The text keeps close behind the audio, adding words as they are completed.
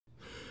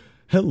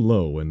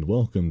Hello and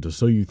welcome to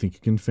So You Think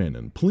You Can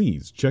Fanon.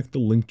 Please check the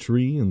link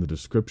tree in the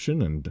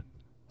description and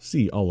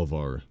see all of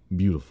our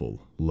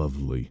beautiful,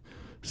 lovely,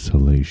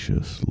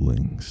 salacious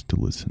links to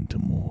listen to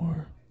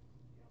more.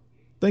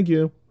 Thank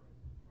you.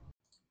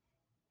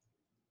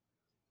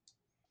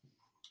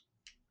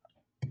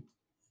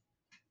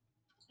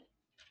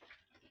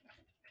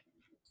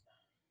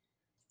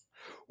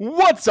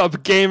 What's up,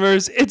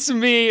 gamers? It's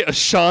me,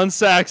 Shaun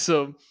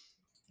Saxum.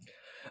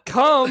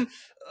 Come.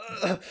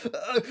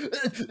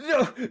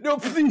 No,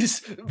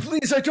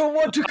 please, I don't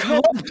want to come.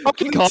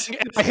 Donkey Kong,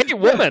 and I hate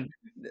women.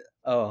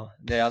 Oh,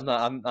 yeah,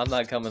 I'm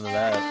not coming to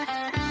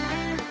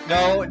that.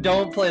 No,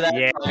 don't play that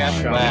song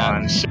after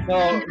that.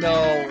 No,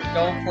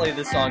 don't play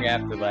the song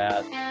after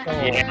that.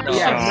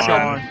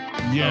 Shaun.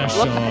 Yeah, Shaun.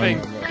 Shaun.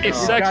 Hey,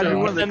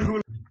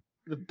 Saxum,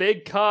 the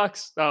big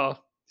cocks. Oh,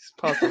 he's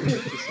popping.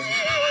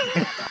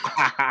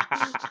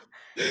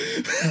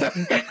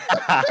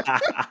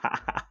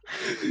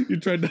 You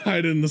tried to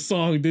hide it in the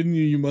song, didn't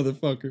you, you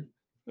motherfucker?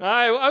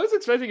 I was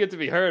expecting it to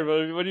be heard,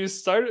 but when you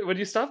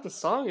stop the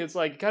song, it's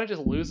like it kind of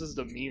just loses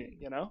the meaning,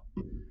 you know?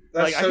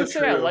 That's like I can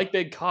say I like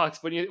big cocks,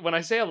 but when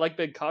I say I like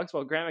big cocks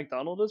while Grant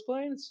McDonald is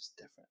playing, it's just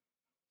different.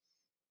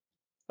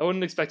 I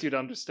wouldn't expect you to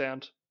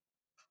understand.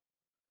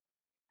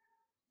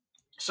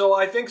 So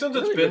I think since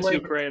it's been like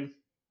Ukraine.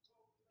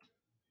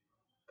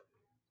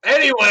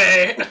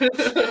 Anyway,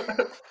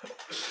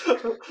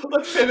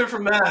 let's pivot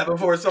from that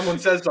before someone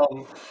says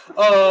something.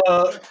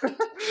 Why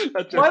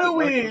don't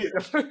we?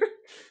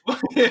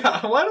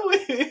 Yeah, why don't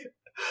we?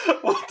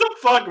 What the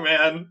fuck,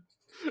 man?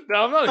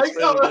 No, I'm not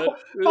explaining it.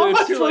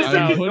 It's too late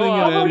now. Go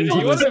on.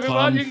 You want to move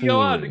on? You can go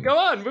on. Go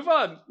on. Move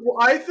on.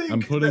 Well, I think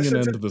I'm putting an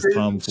end to this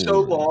tomfoolery.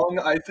 So long,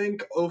 I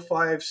think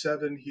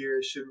 057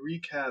 here should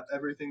recap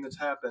everything that's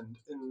happened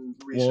in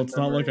recent Well, it's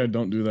not like I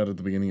don't do that at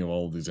the beginning of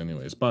all of these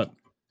anyways, but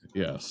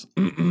yes.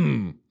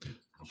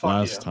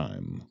 Last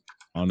time,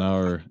 on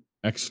our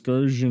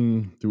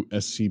excursion through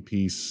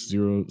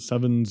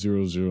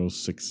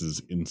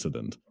SCP-7006's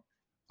incident,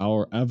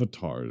 our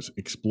avatars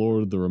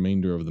explored the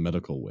remainder of the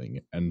medical wing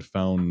and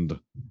found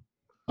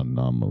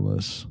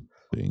anomalous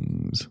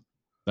things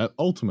that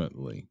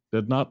ultimately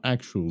did not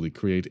actually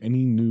create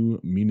any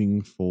new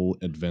meaningful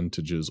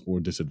advantages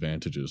or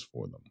disadvantages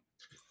for them.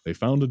 They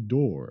found a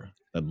door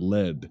that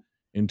led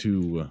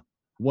into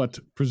what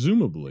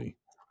presumably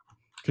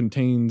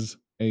contains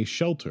a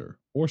shelter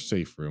or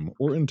safe room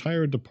or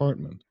entire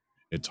department,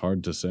 it's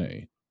hard to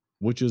say,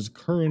 which is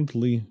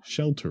currently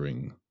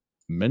sheltering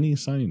many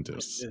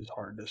scientists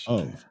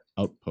of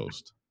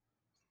Outpost.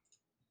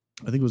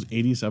 I think it was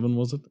 87,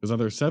 was it? It was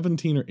either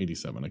 17 or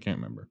 87, I can't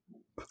remember.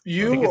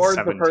 You are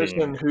the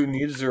person who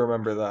needs to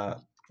remember that.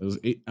 It was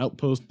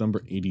Outpost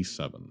number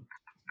 87.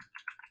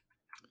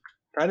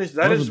 That is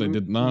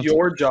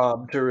your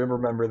job to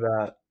remember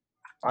that,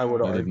 I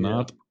would argue. They did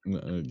not,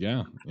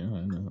 yeah,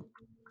 I know.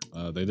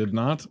 They did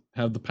not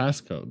have the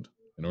passcode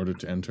in order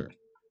to enter.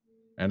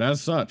 And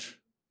as such,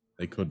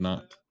 they could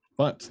not.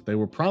 But they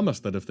were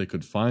promised that if they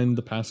could find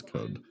the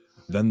passcode,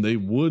 then they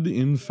would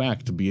in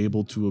fact be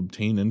able to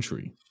obtain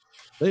entry.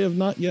 They have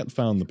not yet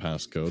found the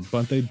passcode,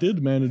 but they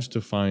did manage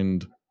to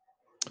find...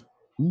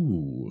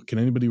 Ooh, can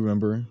anybody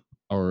remember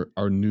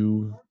our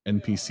new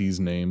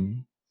NPC's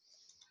name?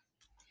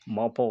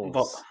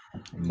 Mupples.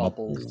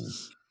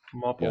 Mupples,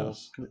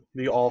 yes.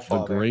 The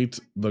Allfather,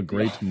 the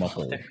great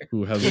Mupple,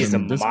 who has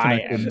been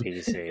disconnected. My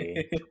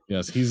NPC.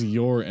 Yes, he's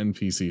your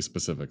NPC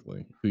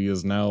specifically. He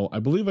is now, I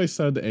believe I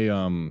said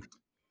a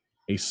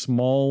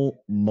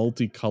small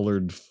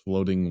multicolored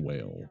floating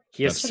whale.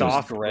 He is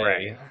soft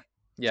gray.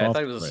 Yeah, I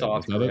thought it was a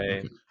soft gray.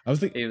 Okay. I was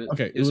thinking, it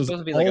was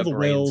supposed to be like all the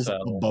whales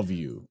above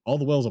you. All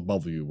the whales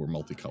above you were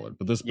multicolored,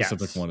 but this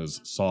specific one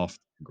is soft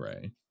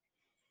gray.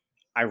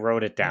 I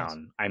wrote it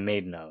down. Yes. I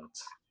made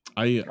notes.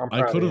 I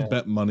could have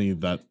bet money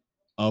that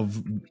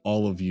of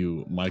all of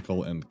you,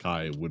 Michael and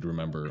Kai would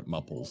remember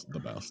Mupples the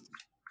best.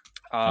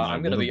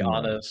 I'm going to be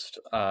honest.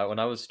 When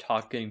I was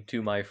talking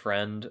to my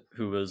friend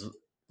who was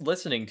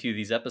listening to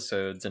these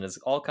episodes and is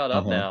all caught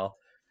up now.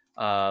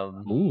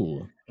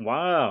 Ooh.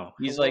 Wow.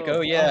 He's like, oh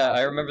yeah,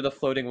 I remember the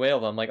floating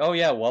whale. I'm like, oh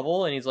yeah,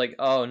 Wubble? And he's like,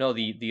 oh no,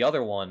 the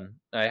other one.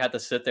 I had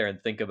to sit there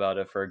and think about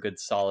it for a good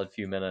solid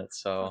few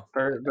minutes. So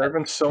there have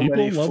been so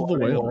many floating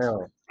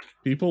whales.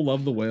 People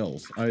love the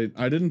whales. I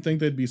didn't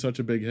think they'd be such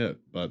a big hit,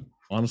 but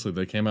honestly,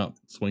 they came out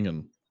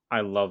swinging.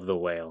 I love the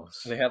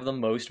whales. They have the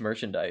most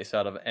merchandise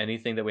out of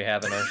anything that we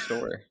have in our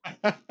store.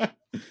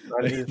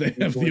 they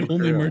have the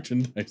only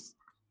merchandise.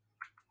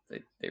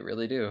 They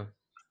really do.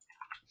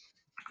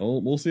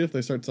 Well, we'll see if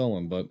they start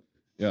selling, but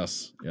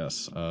yes.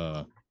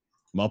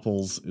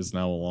 Mupples is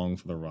now along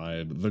for the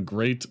ride. The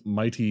great,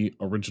 mighty,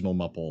 original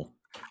Mupple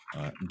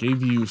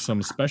gave you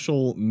some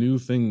special new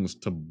things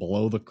to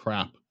blow the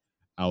crap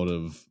out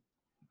of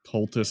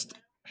cultist,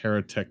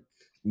 heretic,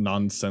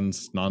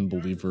 nonsense,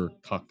 non-believer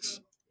cucks,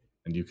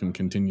 and you can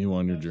continue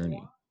on your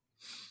journey.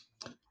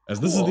 As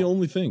this is the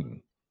only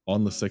thing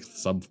on the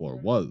 6th subfloor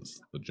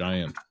was the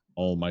giant,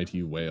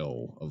 almighty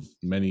whale of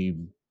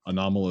many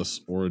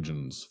anomalous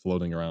origins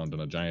floating around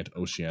in a giant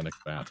oceanic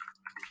vat.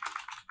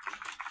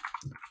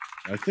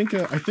 I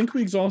think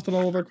we exhausted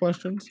all of our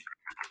questions.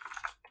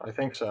 I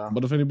think so.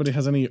 But if anybody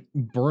has any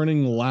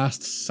burning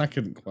last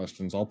second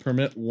questions, I'll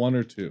permit one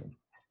or two.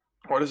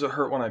 Why does it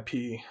hurt when I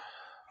pee?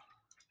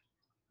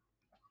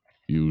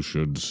 You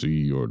should see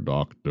your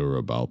doctor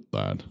about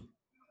that.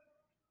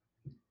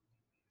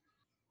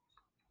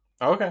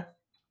 Okay.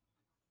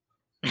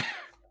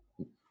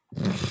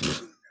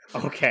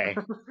 Okay.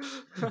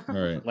 All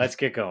right. Let's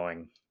get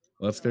going.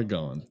 Let's get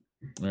going.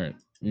 All right.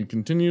 You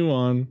continue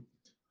on.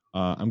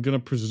 I'm going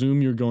to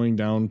presume you're going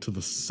down to the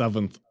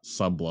 7th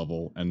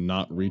sub-level and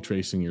not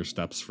retracing your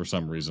steps for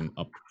some reason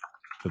up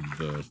to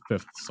the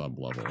 5th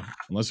sub-level.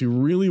 Unless you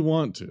really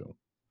want to.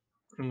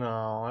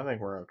 No, I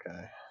think we're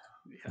okay.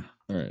 Yeah.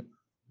 All right.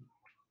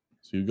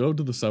 So you go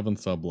to the 7th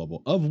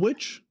sub-level, of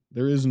which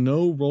there is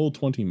no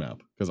Roll20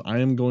 map, because I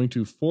am going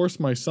to force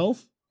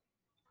myself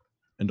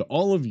and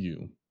all of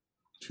you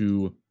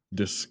to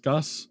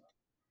discuss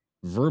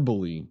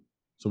verbally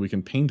so we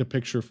can paint a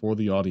picture for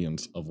the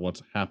audience of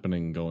what's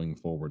happening going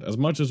forward as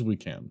much as we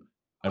can.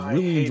 I've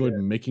really enjoyed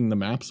making the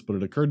maps, but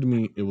it occurred to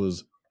me it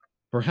was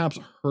perhaps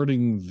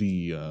hurting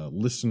the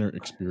listener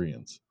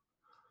experience,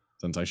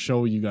 since I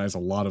show you guys a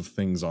lot of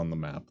things on the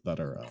map that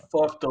are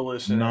fuck the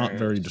listeners. Not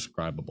very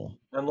describable.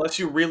 Unless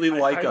you really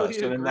like us,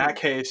 and in agree. that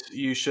case,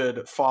 you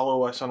should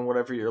follow us on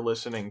whatever you're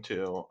listening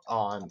to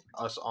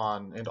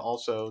and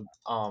also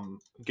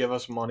give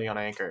us money on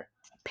Anchor.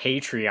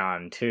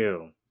 Patreon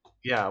too.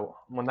 Yeah,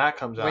 when that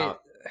comes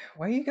out.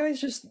 Why are you guys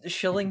just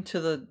shilling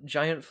to the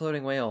giant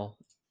floating whale?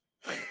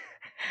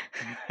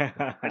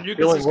 And you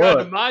can Feeling subscribe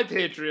what? to my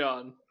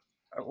Patreon,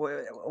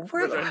 Where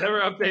which I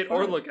never update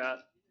or look at.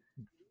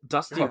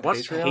 Dusty, You have what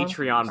Patreon?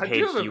 Patreon I do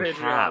page have a do you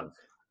Patreon. have?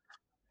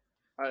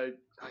 I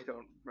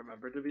don't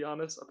remember, to be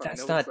honest. I probably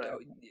That's know not. what's there.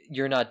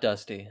 You're not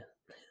Dusty.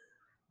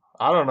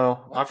 I don't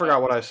know. I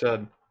forgot what I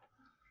said.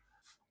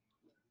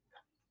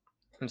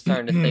 I'm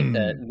starting to think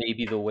that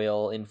maybe the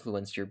whale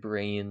influenced your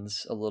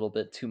brains a little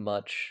bit too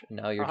much.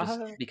 Now you're just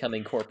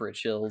becoming corporate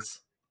shills.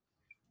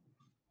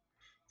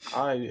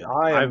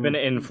 I've been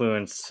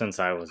influenced since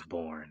I was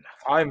born.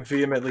 I'm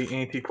vehemently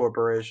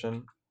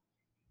anti-corporation.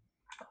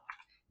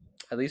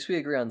 At least we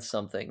agree on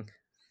something.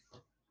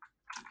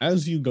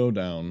 As you go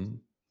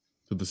down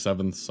to the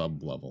 7th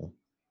sub-level,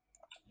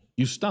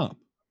 you stop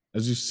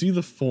as you see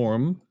the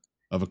form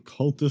of a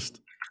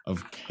cultist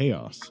of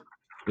chaos.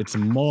 Its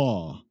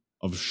maw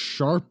of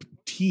sharp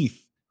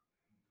teeth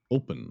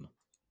open,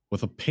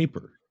 with a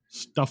paper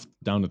stuffed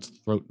down its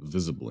throat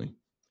visibly.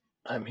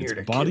 I'm here Its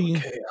to body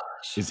kill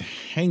chaos. is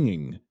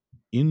hanging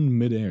in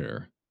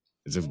midair,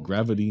 as if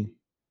gravity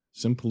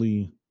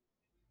simply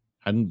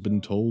hadn't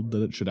been told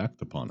that it should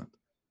act upon it.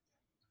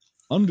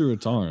 Under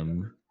its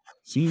arm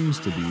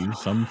seems to be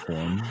some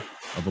form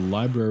of a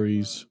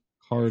library's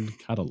card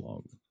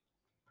catalog.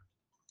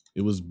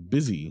 It was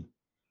busy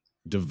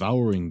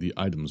devouring the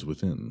items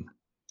within.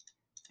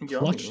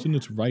 Clutched in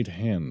its right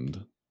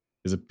hand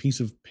is a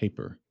piece of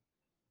paper,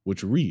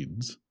 which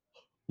reads,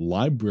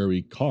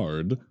 Library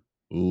Card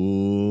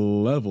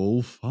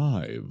Level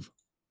 5.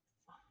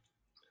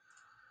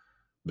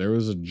 There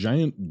is a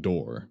giant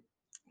door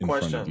in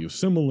front of you,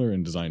 similar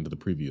in design to the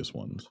previous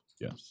ones.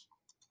 Yes.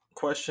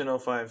 Question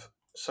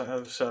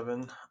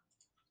 05-7.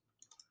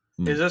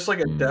 Is this like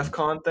a DEF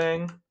CON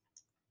thing?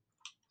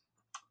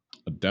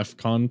 A DEF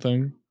CON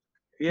thing?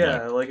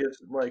 Yeah, like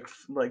it's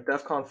like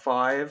DEF CON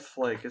 5,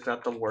 like is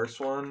that the worst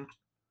one?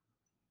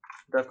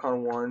 DEF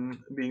CON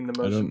 1 being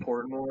the most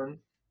important one?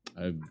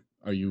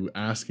 Are you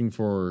asking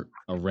for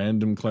a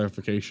random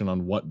clarification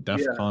on what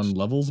DEF CON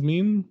levels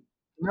mean?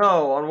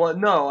 No, on what?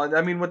 No,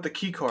 I mean with the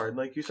key card.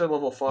 Like you said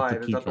level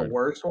 5, is that the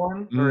worst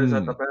one? Or is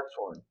that the best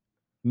one?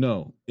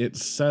 No, it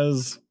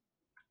says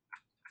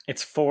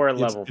it's for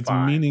level 5. It's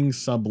meaning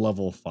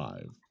sub-level 5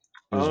 is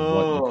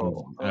what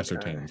you can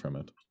ascertain from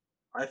it.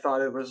 I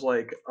thought it was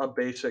like a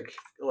basic,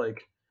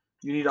 like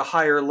you need a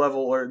higher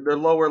level or the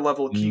lower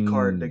level key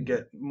card to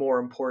get more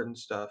important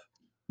stuff.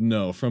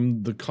 No,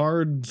 from the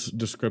card's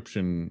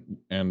description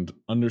and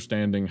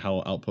understanding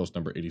how Outpost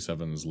number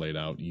 87 is laid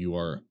out, you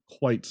are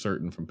quite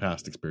certain from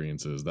past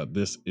experiences that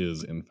this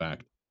is, in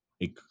fact,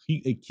 a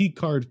key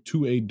card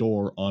to a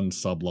door on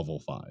sub-level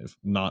 5,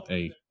 not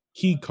a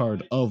key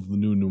card of the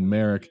new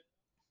numeric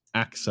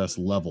access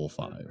level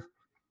 5.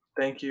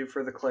 Thank you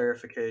for the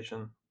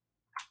clarification.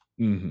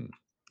 Mm-hmm.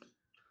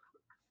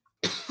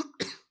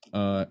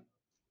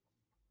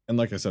 And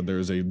like I said, there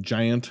is a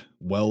giant,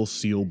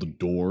 well-sealed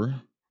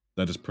door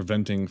that is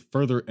preventing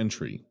further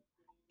entry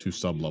to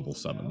sub-level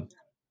 7.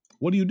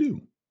 What do you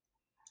do?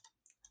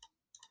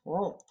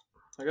 Well,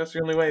 I guess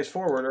the only way is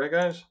forward, right,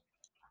 guys?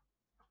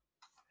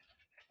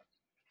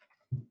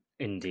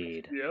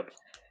 Indeed. Yep.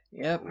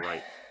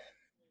 Right.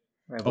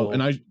 Oh,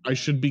 and I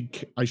should be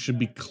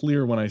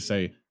clear when I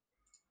say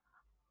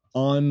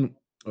on.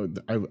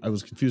 I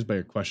was confused by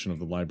your question of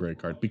the library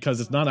card because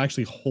it's not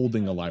actually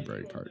holding a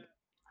library card.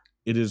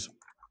 It is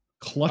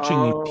clutching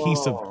a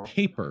piece of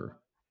paper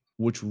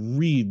which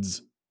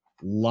reads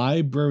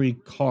library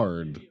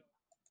card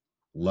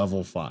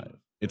level 5.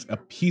 It's a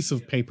piece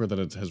of paper that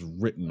it has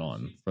written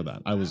on for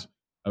that. I was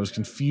I was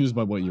confused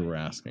by what you were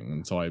asking,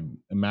 and so I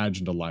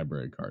imagined a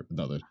library card.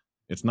 But no,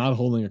 it's not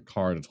holding a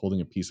card, it's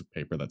holding a piece of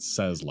paper that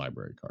says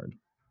library card.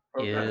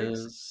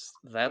 Is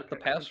that the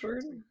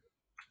password?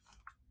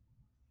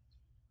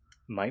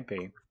 Might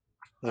be.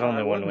 There's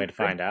only one way to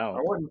find out.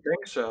 I wouldn't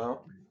think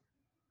so.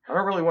 I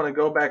don't really want to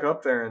go back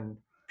up there and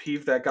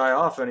peeve that guy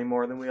off any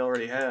more than we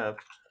already have.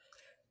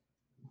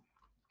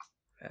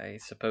 I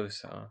suppose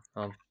so.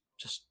 I'll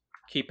just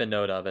keep a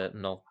note of it,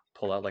 and I'll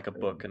pull out like a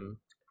book and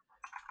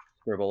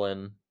scribble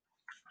in.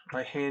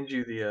 I hand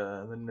you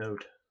the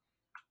note,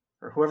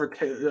 or whoever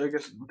I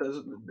guess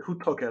who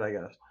took it. I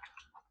guess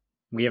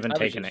we haven't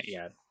taken it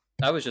yet.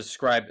 I was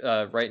just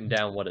writing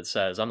down what it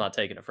says. I'm not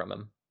taking it from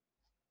him.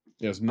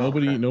 Yes,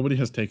 nobody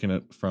has taken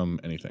it from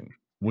anything.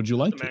 Would you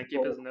like the man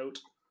keep his note?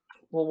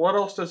 Well, what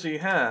else does he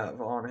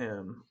have on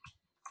him?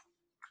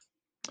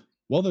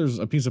 Well, there's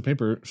a piece of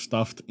paper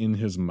stuffed in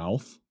his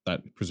mouth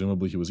that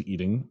presumably he was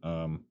eating.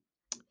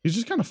 He's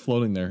just kind of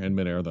floating there in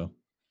midair, though.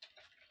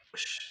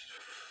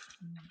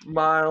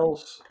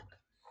 Miles,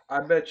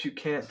 I bet you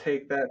can't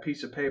take that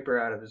piece of paper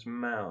out of his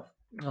mouth.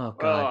 Oh,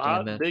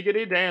 God damn it.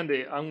 Diggity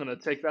dandy. I'm going to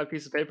take that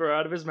piece of paper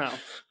out of his mouth.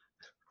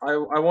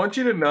 I want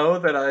you to know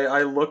that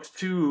I looked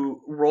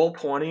to roll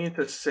 20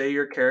 to say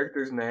your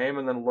character's name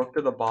and then looked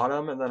to the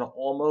bottom and then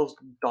almost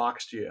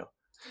doxed you.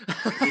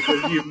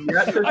 Because you've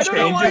yet to I don't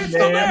know why it's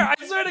still there.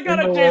 I swear to God,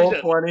 I changed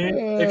it. 20.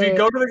 If you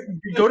go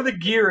to the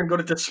gear and go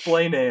to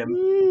display name,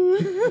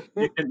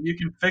 you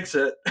can fix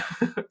it.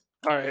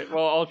 All right.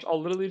 Well,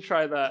 I'll literally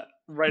try that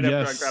right after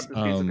I grab this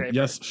piece of paper.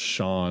 Yes,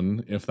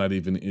 Shaun, if that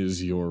even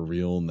is your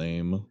real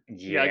name.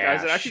 Yeah,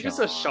 guys, it actually just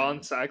says Shaun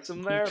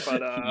Saxum there,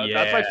 but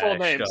that's my full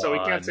name, so we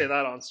can't say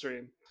that on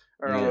stream.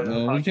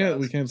 No, we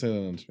can't say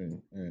that on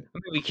stream. All right. I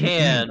mean, we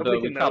can,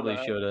 but we probably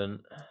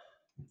shouldn't.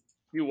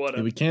 You wouldn't.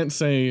 Yeah, we can't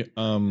say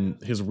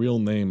his real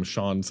name,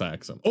 Shaun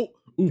Saxum. Oh,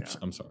 oops, yeah.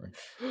 I'm sorry.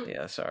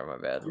 Yeah, sorry, my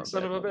bad. You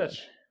son of a bitch.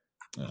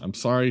 I'm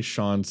sorry,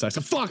 Shaun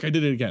Saxum. Fuck, I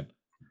did it again.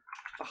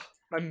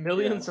 My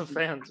millions of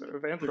fans.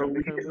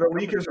 The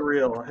leak is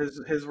real.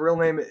 His real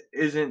name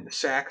isn't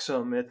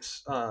Saxum.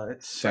 It's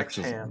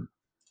Sexham.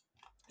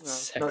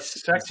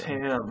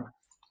 Sexham.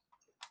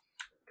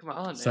 Come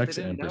on, man. Sex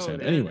they didn't ampersand.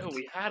 know. Anyway,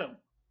 we had him.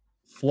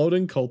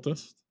 Floating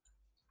cultist.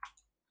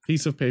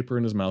 Piece of paper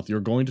in his mouth. You're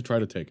going to try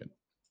to take it.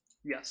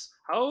 Yes.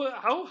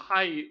 How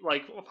high?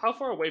 Like, how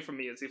far away from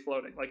me is he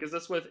floating? Like, is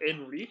this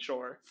within reach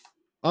or?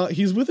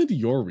 He's within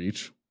your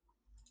reach.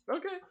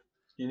 Okay.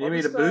 You need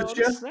me to boost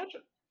you? Snatch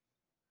it.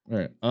 All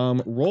right.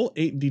 Roll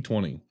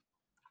 8d20.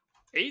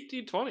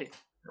 8d20.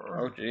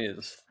 Oh,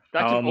 jeez.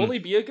 That can only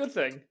be a good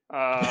thing.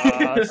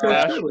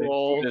 Slash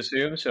roll. You'd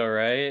assume so,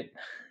 right?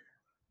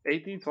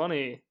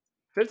 8d20.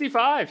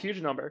 55.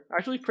 Huge number.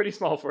 Actually, pretty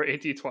small for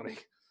 8d20.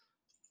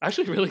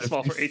 Actually, really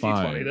small for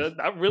 8d20.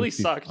 That really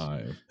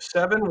 55. Sucked.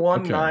 7,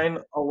 1, 9,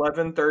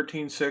 11,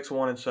 13, 6,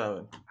 1, and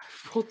 7. I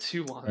rolled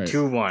 2 1s. Right.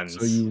 2 1s.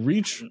 So you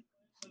reach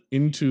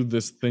into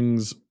this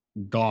thing's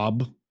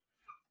gob.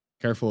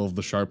 Careful of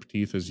the sharp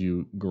teeth as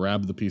you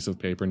grab the piece of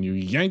paper and you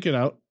yank it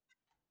out.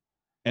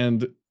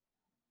 And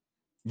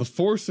the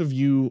force of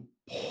you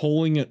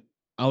pulling it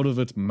out of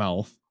its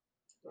mouth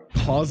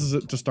causes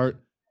it to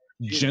start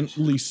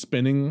gently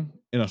spinning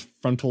in a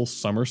frontal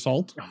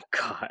somersault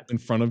in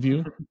front of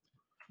you.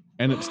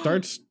 And it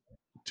starts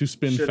to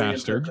spin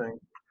faster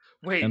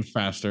and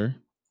faster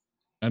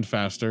and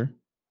faster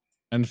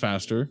and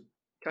faster.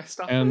 Can I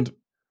stop and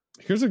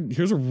here's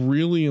a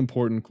really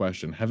important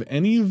question. Have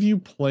any of you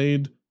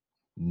played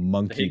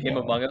Monkey Ball? Game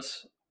Among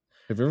Us?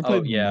 Have you ever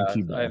played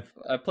Monkey Ball?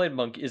 I've played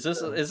Monkey. Is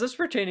this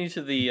pertaining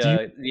to the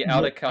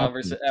out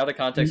of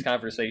context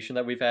conversation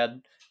that we've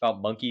had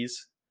about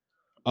monkeys?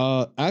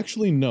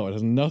 Actually, no. It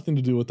has nothing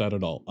to do with that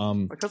at all.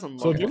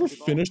 So have you ever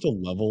finished a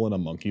level in a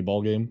Monkey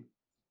Ball game?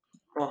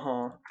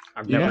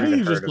 I've you know never how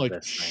you heard just of like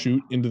this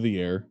shoot into the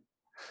air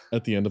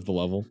at the end of the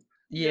level?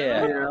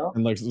 Yeah.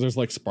 And like there's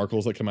like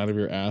sparkles that come out of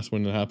your ass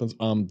when it happens.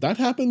 That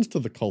happens to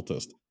the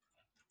cultist.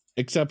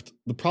 Except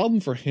the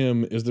problem for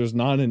him is there's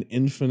not an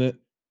infinite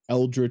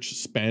eldritch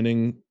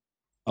spanning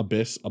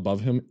abyss above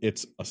him.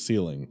 It's a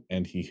ceiling,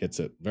 and he hits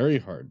it very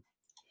hard.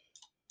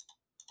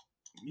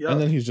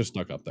 And then he's just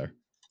stuck up there.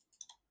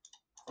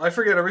 I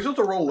forget, are we supposed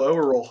to roll low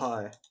or roll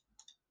high?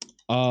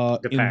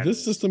 In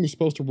this system, you're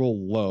supposed to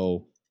roll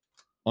low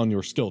on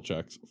your skill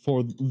checks.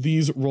 For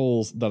these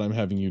rolls that I'm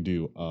having you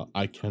do,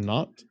 I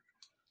cannot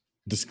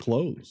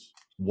disclose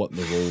what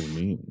the rolls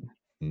mean.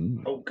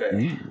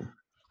 Okay.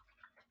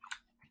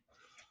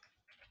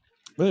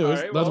 But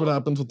anyways, that's what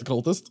happens with the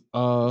cultist.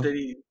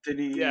 Did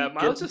he? Yeah,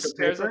 Miles just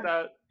stares at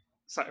that.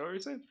 Sorry, what were you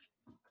saying?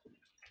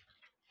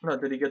 No,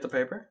 did he get the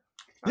paper?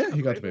 Yeah,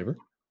 he got the paper.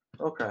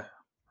 Okay.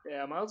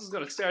 Yeah, Miles is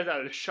going to stare at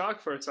that in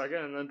shock for a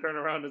second and then turn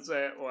around and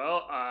say,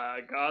 well, I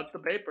got the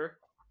paper.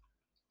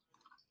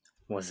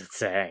 What does it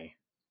say?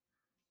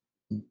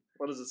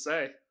 What does it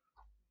say?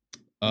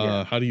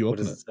 How do you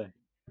open it? Say?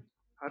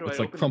 How do it's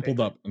I like crumpled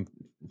up and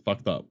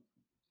fucked up.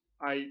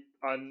 I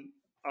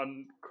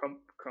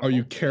Are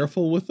you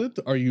careful with it?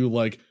 Are you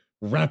like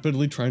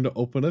rapidly trying to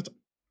open it?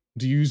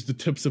 Do you use the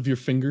tips of your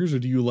fingers, or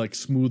do you like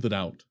smooth it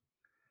out?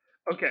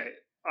 Okay,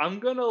 I'm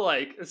gonna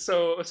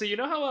so you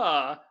know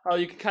how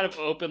you can kind of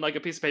open like a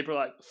piece of paper,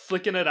 like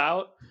flicking it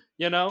out,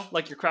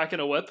 like you're cracking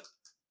a whip.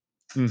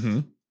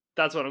 Mm-hmm.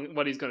 That's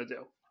what he's gonna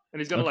do, and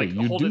he's gonna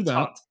you hold do it that.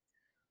 taut.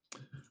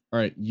 All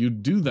right, you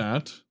do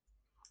that,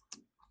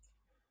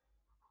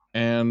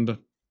 and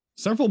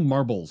several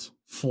marbles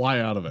fly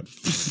out of it,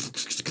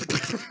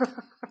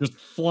 just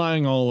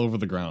flying all over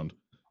the ground,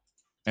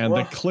 and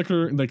they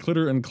clitter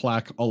and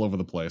clack all over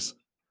the place.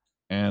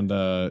 And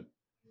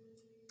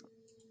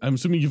I'm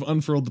assuming you've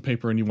unfurled the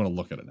paper and you want to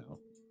look at it now.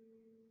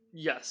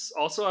 Yes.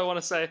 Also, I want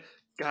to say,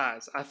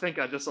 guys, I think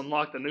I just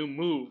unlocked a new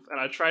move, and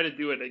I try to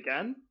do it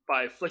again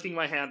by flicking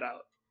my hand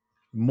out.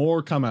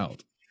 More come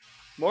out.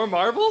 More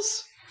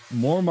marbles?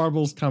 More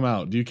marbles come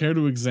out. Do you care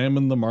to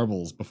examine the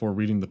marbles before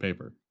reading the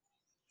paper?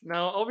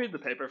 No, I'll read the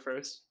paper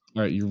first.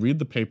 All right, you read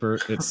the paper.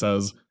 It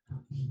says,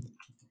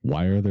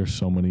 "Why are there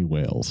so many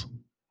whales?"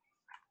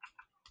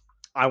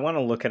 I want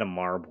to look at a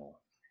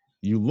marble.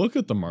 You look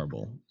at the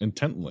marble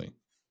intently.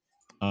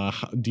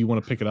 Do you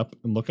want to pick it up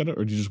and look at it,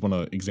 or do you just want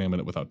to examine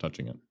it without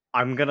touching it?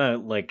 I'm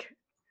gonna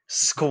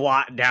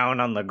squat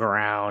down on the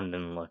ground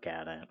and look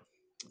at it.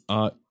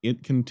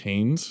 It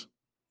contains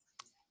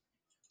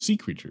sea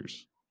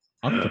creatures,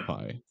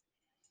 octopi,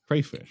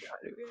 crayfish,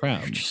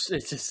 crabs.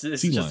 It's just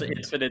an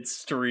infinite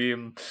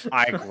stream.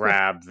 I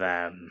grab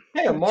them.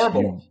 Hey, a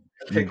marble.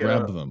 You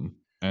grab them,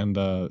 and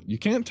you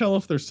can't tell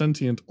if they're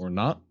sentient or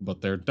not,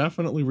 but they're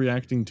definitely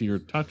reacting to your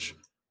touch.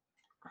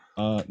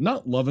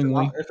 Not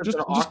lovingly, just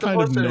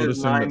kind of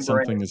noticing that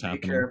something is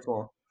happening.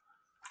 Careful.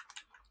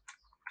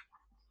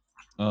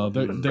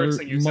 They're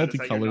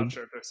multicolored.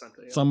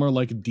 Some are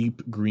like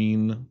deep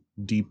green,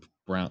 deep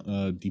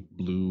brown, deep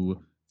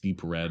blue,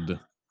 deep red.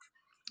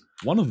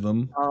 One of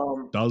them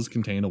does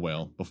contain a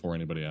whale, before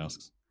anybody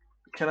asks.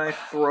 Can I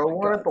throw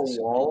one at the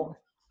wall?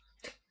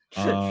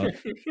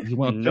 You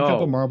want to pick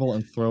up a marble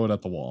and throw it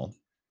at the wall.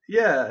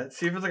 Yeah,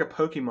 see if it's like a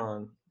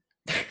Pokemon.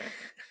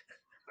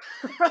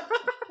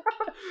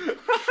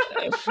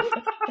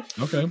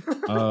 Okay,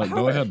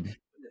 go ahead.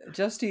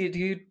 Justy, do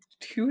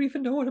you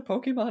even know what a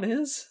Pokemon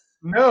is?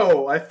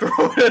 No, I throw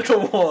it at the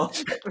wall.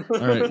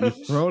 All right, you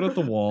throw it at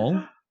the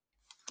wall.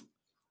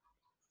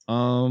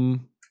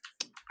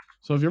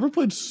 So have you ever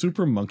played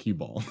Super Monkey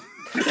Ball?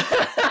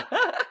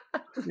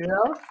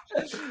 Yeah.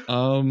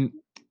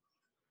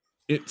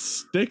 It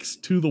sticks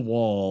to the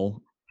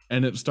wall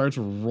and it starts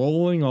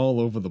rolling all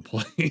over the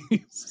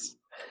place.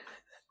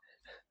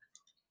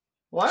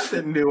 Well, I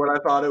didn't do what I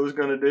thought it was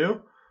going to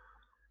do.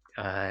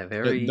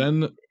 Very. It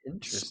then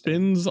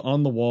spins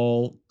on the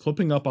wall,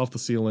 clipping up off the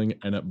ceiling,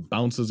 and it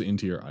bounces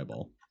into your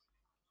eyeball.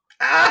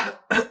 Ah!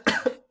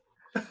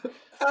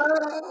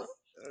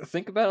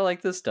 Think about it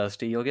like this,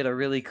 Dusty. You'll get a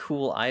really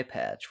cool eye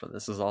patch when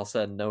this is all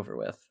said and over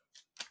with.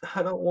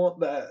 I don't want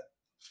that.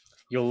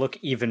 You'll look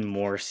even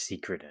more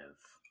secretive.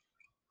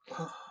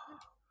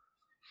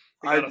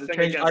 I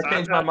changed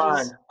my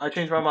mind. I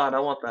changed my mind. I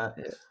want that.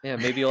 Yeah,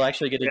 maybe you'll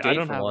actually get a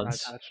date for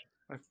once.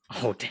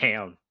 Oh,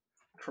 damn.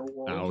 For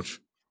once. Ouch.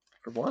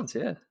 For once,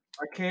 yeah.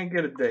 I can't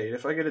get a date.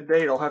 If I get a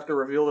date, I'll have to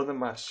reveal to them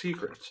my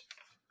secrets.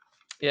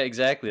 Yeah,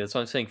 exactly. That's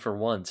what I'm saying, for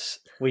once.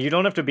 Well, you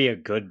don't have to be a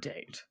good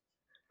date.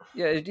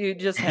 Yeah, you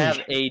just have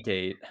a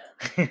date.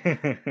 You don't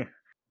have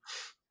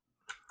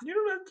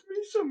to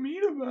be so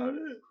mean about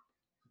it.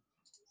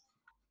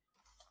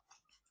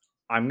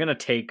 I'm gonna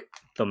take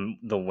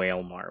the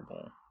whale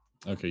marble.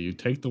 Okay, you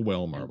take the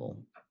whale marble.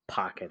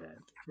 Pocket it.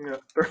 Yeah,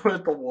 throw it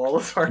at the wall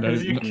as hard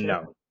as you can.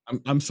 No.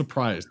 I'm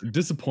surprised,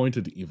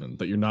 disappointed even,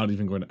 that you're not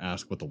even going to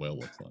ask what the whale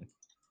looks like.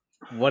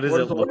 What does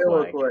it look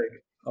like?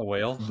 A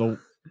whale?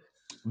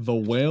 The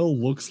whale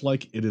looks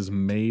like it is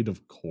made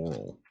of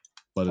coral,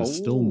 but is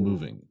still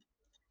moving.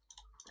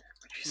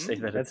 Would you say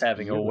that it's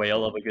having a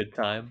whale of a good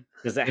time?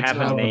 Does it have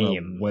a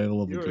name? A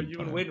whale of a good time. You've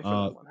been waiting for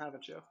that one,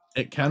 haven't you?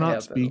 It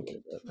cannot speak,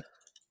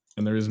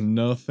 and there is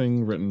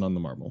nothing written on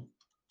the marble.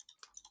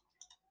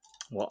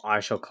 Well, I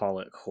shall call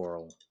it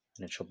Coral,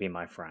 and it shall be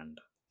my friend.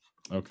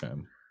 Okay.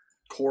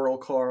 Coral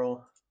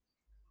Carl.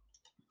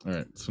 All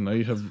right, so now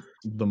you have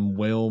the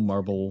whale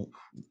marble,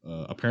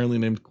 apparently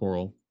named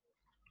Coral.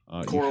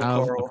 You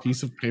have a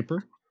piece of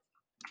paper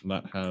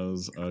that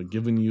has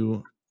given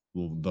you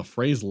the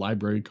phrase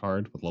library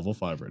card with level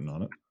 5 written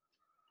on it.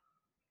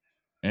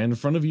 And in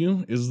front of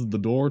you is the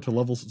door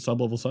to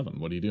sub-level 7.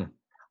 What do you do?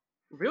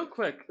 Real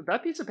quick,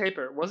 that piece of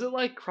paper, was it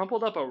like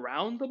crumpled up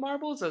around the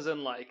marbles, as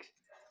in like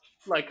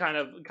kind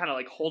of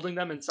like holding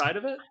them inside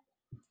of it?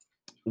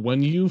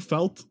 When you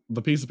felt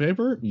the piece of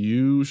paper,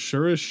 you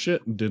sure as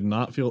shit did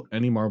not feel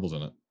any marbles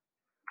in it.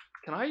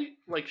 Can I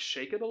like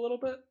shake it a little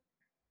bit?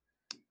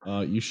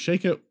 You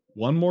shake it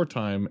one more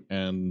time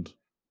and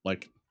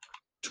like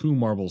 2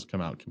 marbles come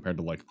out compared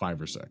to like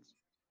 5 or 6.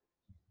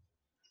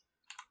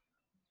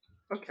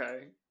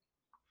 Okay.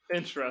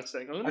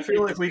 Interesting. I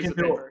feel like we can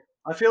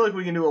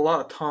do a lot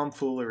of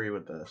tomfoolery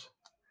with this.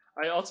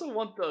 I also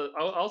want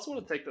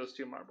to take those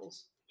 2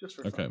 marbles just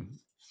for fun. Okay.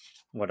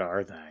 What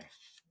are they?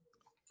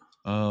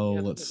 Oh,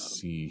 Yeah, let's think about 'em.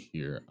 see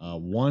here.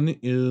 One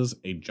is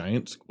a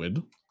giant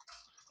squid,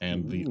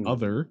 and the Ooh.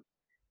 other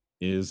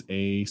is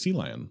a sea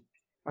lion.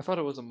 I thought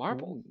it was a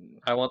marble.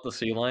 I want the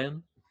sea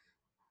lion.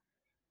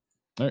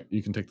 All right,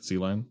 you can take the sea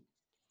lion.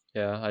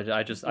 Yeah,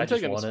 I just I'm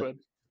taking the want it. squid.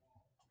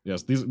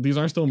 Yes, these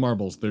are still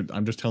marbles.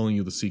 I'm just telling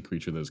you the sea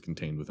creature that is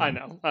contained within. I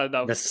know. That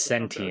The was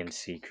sentient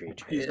sea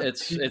creature.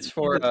 It's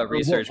for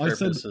research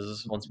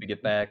purposes. Once we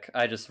get back,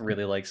 I just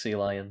really like sea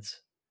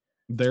lions.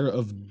 They're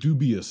of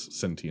dubious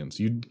sentience.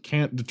 You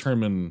can't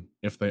determine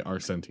if they are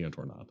sentient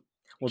or not.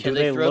 Well, Can do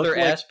they throw look their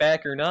like... ass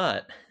back or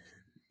not?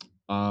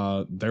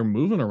 They're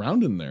moving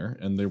around in there,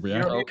 and they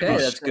react. Okay,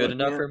 that's good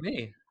enough for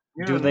me.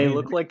 Do they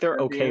look like they're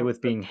okay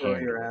with being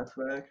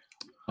handled?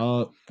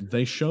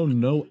 They show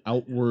no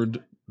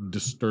outward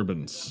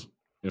disturbance,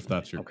 if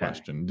that's your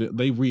question.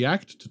 They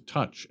react to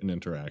touch and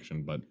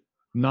interaction, but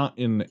not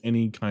in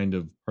any kind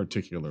of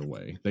particular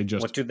way. They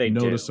just What do they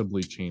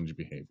noticeably change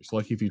behavior. So,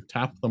 like if you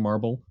tap the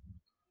marble,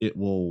 it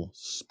will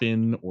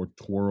spin or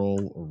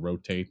twirl or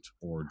rotate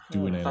or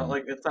do an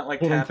animation. It's not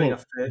like tapping a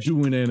fish.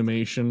 Do an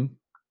animation,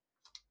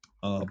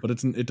 but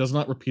it does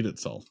not repeat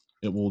itself.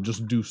 It will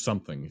just do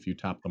something if you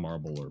tap the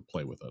marble or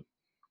play with it.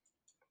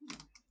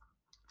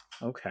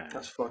 Okay.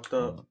 That's fucked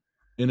up.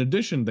 In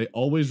addition, they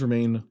always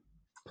remain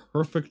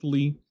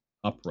perfectly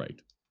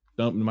upright.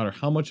 No matter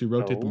how much you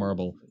rotate the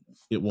marble,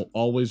 it will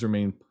always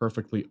remain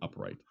perfectly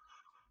upright.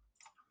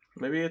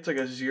 Maybe it's like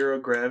a zero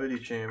gravity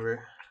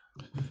chamber.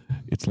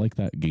 It's like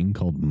that game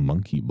called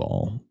Monkey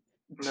Ball.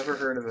 Never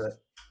heard of it.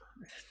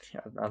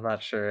 Yeah, I'm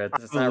not sure.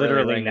 I've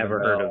literally never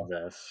heard of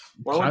this.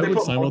 I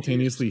would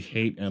simultaneously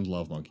hate and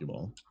love Monkey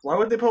Ball. Why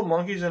would they put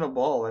monkeys in a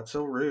ball? That's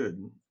so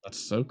rude. That's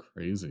so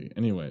crazy.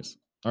 Anyways,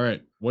 all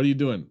right, what are you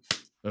doing?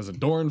 There's a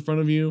door in front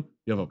of you.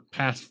 You have a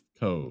pass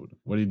code.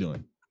 What are you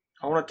doing?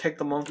 I want to take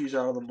the monkeys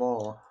out of the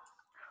ball.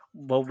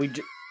 Well,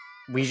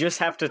 we just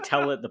have to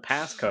tell it the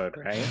passcode,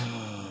 right?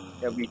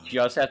 Yeah, we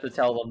just have to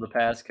tell them the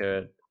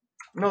passcode.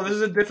 No, this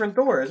is a different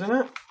door, isn't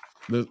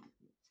it?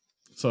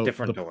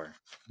 Different door.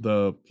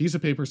 The piece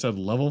of paper said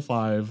level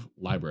 5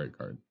 library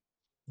card.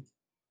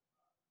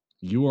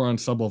 You are on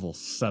sublevel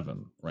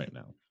 7 right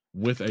now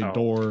with a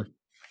door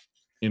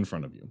in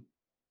front of you.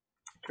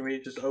 Can we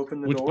just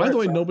open the Which, door? by the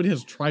way, nobody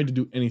has tried to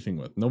do anything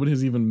with. Nobody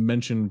has even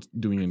mentioned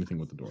doing anything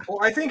with the door. Well,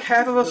 I think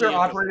half of us are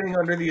operating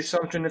under the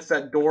assumption it's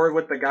that door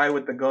with the guy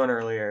with the gun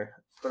earlier.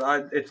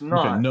 But it's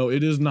not. Okay, no,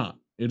 it is not.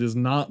 It is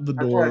not the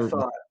door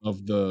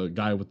of the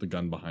guy with the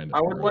gun behind it.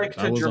 I would like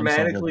to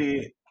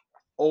dramatically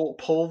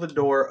pull the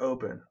door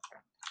open.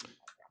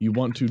 You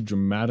want to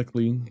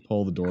dramatically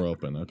pull the door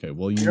open. Okay,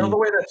 well, you know the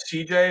way that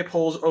CJ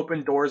pulls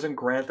open doors in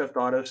Grand Theft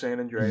Auto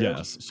San Andreas?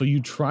 Yes. So you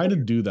try to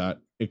do that,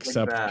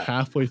 except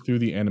halfway through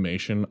the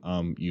animation,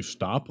 you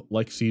stop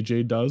like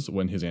CJ does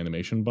when his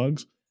animation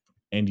bugs,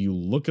 and you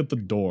look at the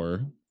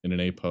door in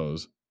an A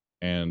pose,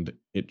 and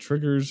it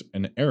triggers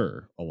an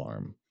error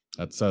alarm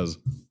that says,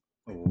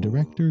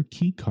 "Director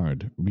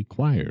keycard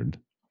required."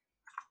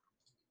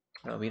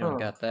 Oh, we don't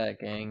got that,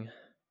 gang.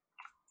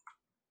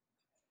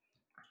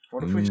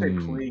 What if we say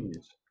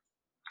please?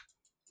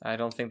 I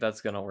don't think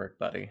that's gonna work,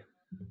 buddy.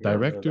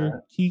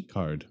 Director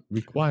keycard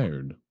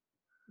required.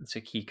 It's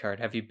a key card.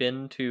 Have you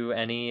been to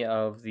any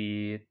of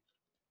the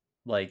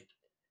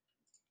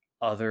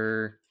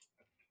other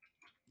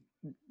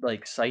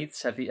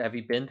sites? Have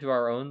you been to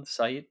our own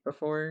site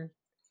before?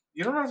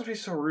 You don't have to be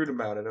so rude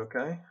about it,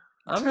 okay?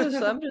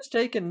 I'm just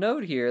taking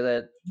note here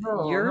that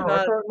you're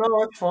not.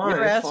 No, it's fine.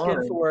 You're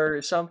asking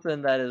for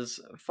something that is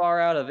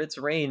far out of its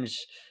range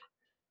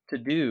to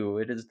do.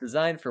 It is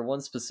designed for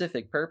one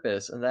specific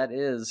purpose, and that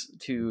is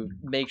to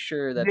make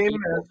sure that people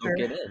don't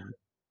get in.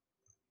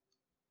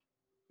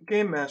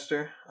 Game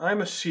Master,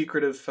 I'm a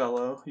secretive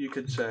fellow, you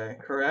could say,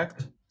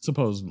 correct?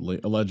 Supposedly,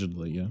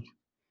 allegedly, yeah.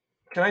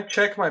 Can I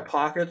check my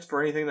pockets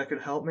for anything that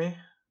could help me?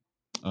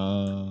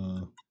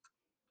 Are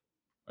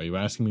you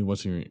asking me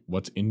what's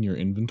in your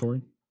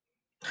inventory?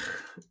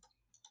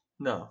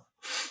 No.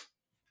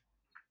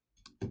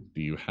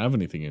 Do you have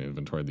anything in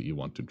inventory that you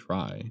want to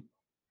try?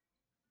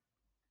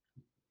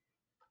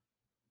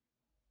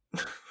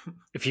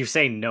 If you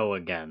say no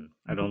again,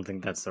 I don't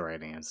think that's the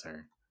right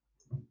answer.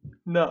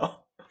 No.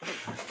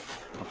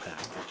 Okay.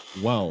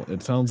 Well,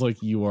 it sounds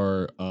like you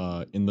are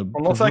in the.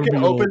 Unless I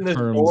can open this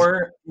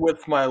door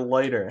with my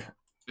lighter.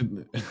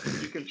 You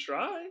can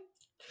try.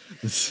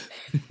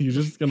 You're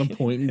just gonna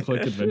point and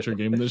click adventure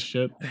game this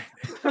shit.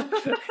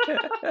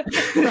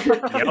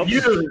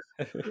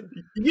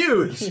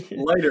 Use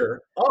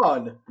lighter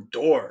on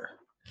door.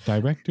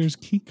 Director's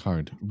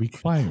keycard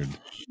required.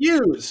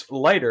 Use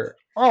lighter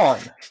on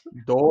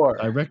door.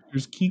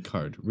 Director's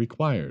keycard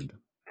required.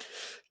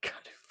 God,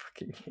 I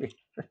fucking hate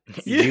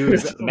that.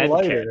 Use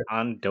medkit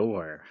on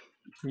door.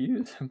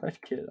 Use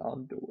medkit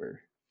on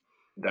door.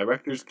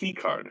 Director's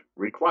keycard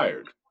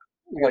required.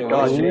 Oh my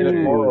gosh, you made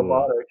it more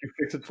robotic. You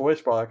fixed its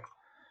voice box.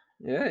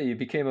 Yeah, you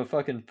became a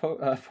fucking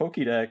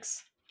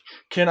Pokédex.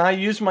 Can I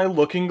use my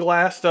looking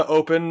glass to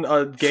open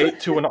a gate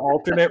to an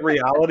alternate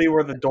reality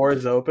where the door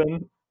is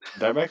open?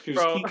 Director's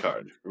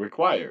keycard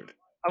required.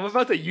 I'm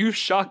about to use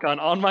shotgun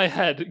on my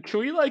head. Can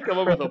we come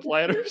up with a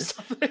plan or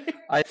something?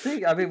 I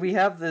mean we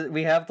have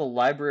the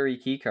library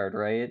key card,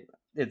 right?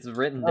 It's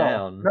written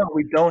down. No,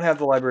 we don't have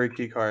the library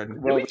key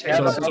card. Well, we change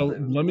have that? So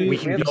let me We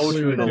can be go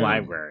clear to the again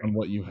library. on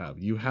what you have.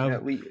 You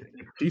have yeah,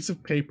 a piece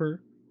of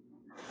paper.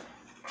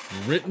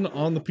 Written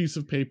on the piece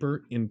of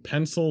paper in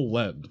pencil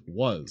lead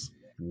was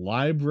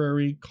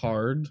library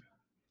card.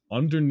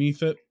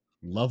 Underneath it,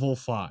 level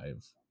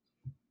 5.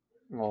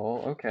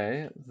 well,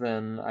 okay.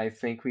 Then I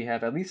think we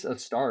have at least a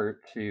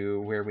start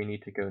to where we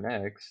need to go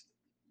next.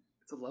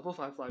 It's a level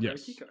 5 library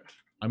Yes. key card.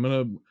 I'm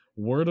gonna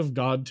word of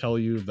God tell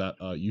you that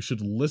you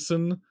should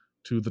listen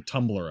to the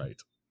Tumblrite.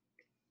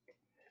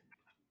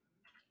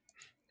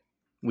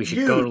 We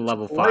should go to Use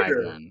level 5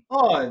 lighter then.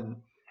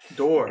 On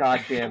door.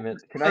 God damn it!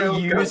 Can I'll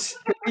I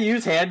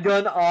use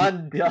handgun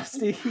on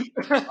Dusty?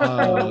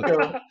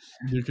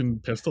 You can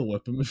pistol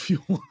whip him if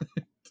you want.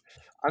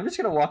 I'm just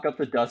gonna walk up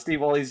to Dusty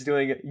while he's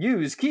doing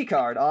use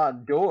keycard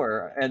on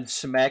door and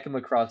smack him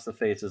across the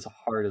face as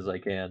hard as I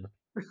can.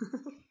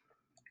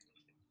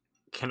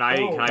 Can I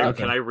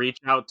okay. can I reach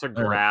out to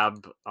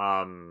grab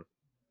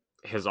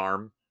his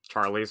arm,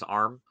 Charlie's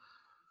arm?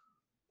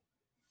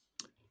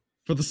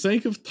 For the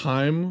sake of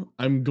time,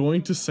 I'm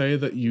going to say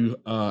that you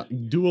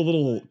do a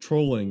little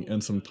trolling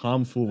and some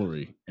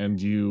tomfoolery,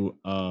 and you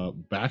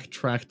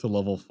backtrack to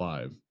level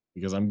 5,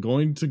 because I'm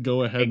going to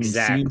go ahead and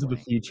see into the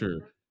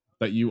future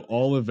that you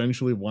all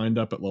eventually wind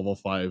up at level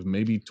 5,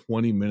 maybe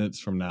 20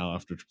 minutes from now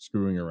after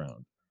screwing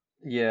around.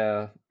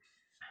 Yeah.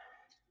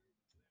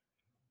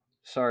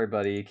 Sorry,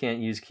 buddy. You can't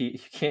use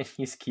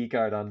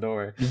keycard on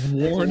door. You've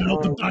worn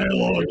out the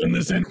dialogue in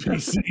this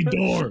NPC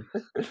door.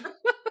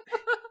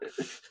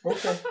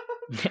 Okay.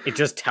 It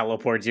just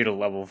teleports you to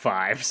level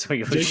 5, so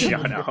you'll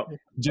shut up.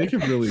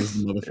 Jacob really is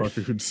the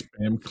motherfucker who'd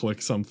spam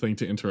click something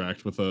to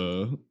interact with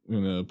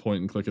in a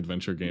point and click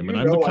adventure game. And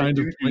I'm the kind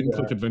of point and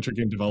click adventure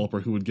game developer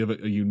who would give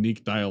it a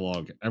unique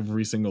dialogue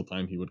every single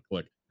time he would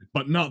click.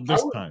 But not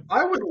this time.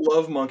 I would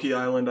love Monkey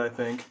Island, I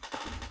think.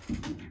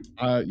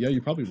 Yeah, you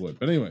probably would.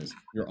 But anyways,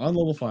 you're on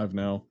level 5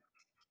 now.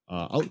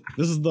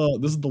 This is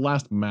the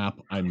last map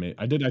I made.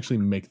 I did actually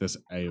make this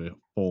a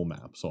full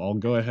map, so I'll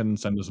go ahead and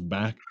send us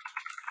back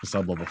to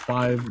sub level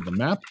 5, the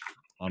map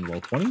on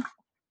roll 20,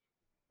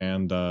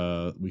 and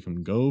we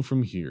can go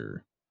from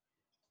here.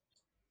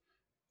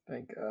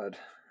 Thank God.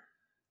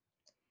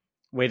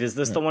 Wait, is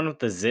this the one with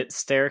the zit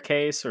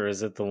staircase, or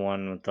is it the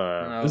one with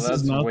the... No, This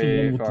that's is not way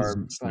the one with far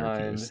the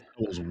staircase. behind.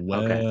 It was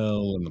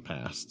well in the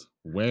past.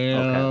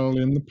 Well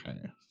in the past.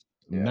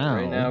 Yeah, now,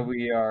 right now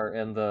we are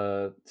in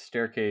the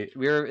staircase.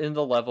 We're in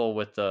the level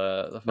with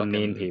the fucking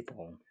mean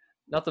people.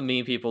 Not the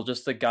mean people,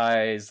 just the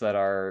guys that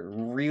are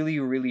really,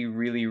 really,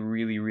 really,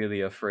 really,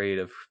 really afraid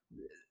of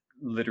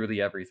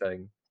literally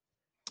everything.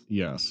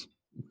 yes,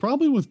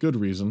 probably with good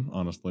reason.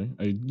 Honestly,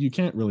 you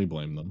can't really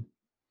blame them.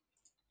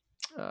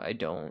 I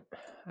don't.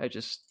 I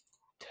just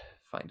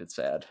find it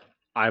sad.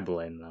 I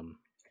blame them.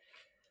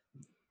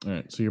 All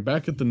right, so you're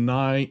back at the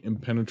nigh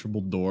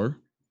impenetrable door.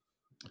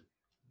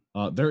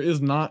 There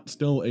is not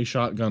still a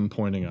shotgun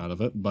pointing out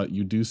of it, but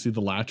you do see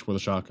the latch where the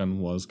shotgun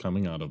was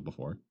coming out of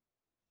before.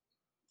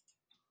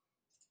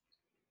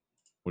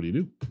 What do you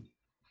do?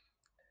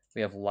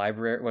 We have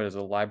library. What is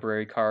a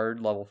library card?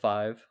 Level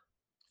 5.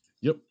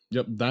 Yep.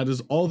 That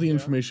is all the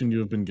information you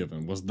have been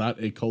given. Was that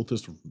a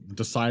cultist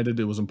decided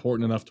it was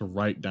important enough to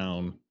write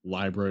down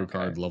library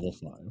card level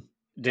 5?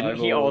 Didn't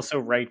he also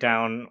write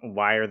down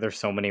why are there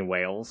so many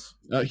whales?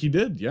 He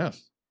did.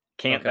 Yes.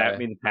 Can't that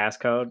be the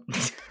passcode?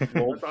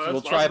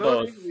 We'll try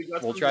both.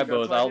 We'll try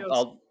both.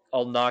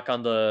 I'll knock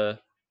on the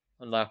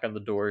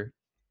door.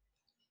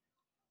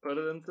 Put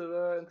it into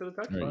the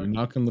text All right, bar. you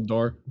knock on the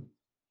door.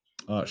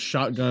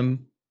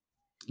 Shotgun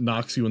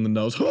knocks you in the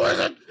nose. Who is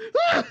it?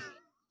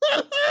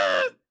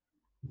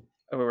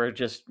 We're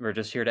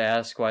just here to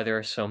ask why there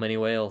are so many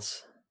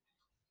whales.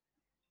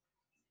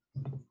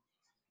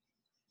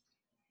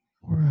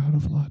 We're out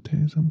of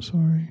lattes. I'm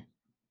sorry.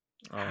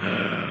 Oh,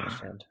 I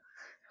understand.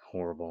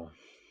 Horrible.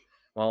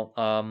 Well,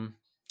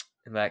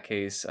 in that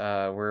case,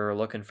 we're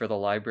looking for the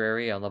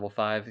library on level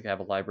 5. We have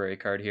a library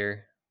card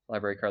here.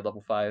 Library card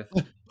level 5.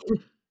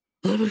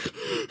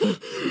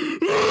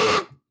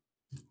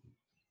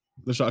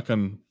 The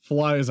shotgun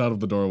flies out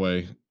of the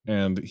doorway,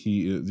 and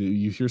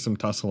you hear some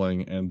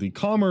tussling, and the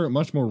calmer,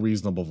 much more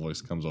reasonable voice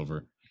comes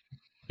over.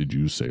 Did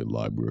you say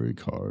library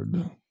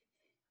card?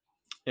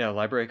 Yeah,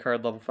 library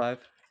card level 5.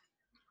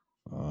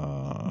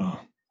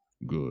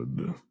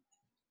 Good.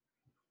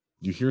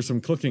 You hear some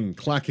clicking,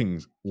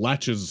 clacking,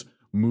 latches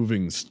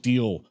moving,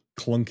 steel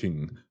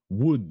clunking,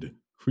 wood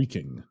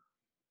creaking.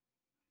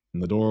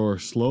 And the door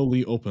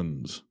slowly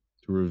opens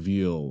to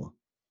reveal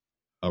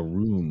a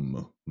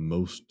room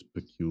most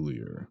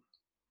peculiar.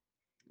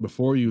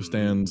 Before you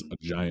stands a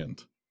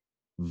giant,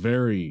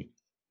 very,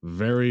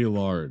 very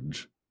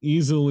large,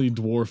 easily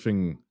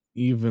dwarfing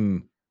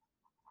even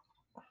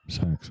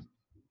Sax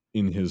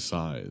in his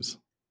size.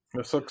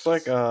 This looks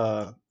like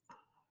the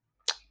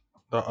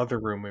other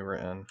room we were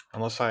in,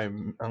 unless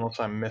I'm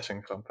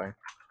missing something.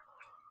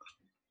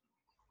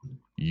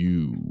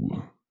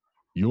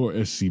 You're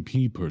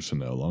SCP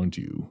personnel, aren't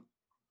you?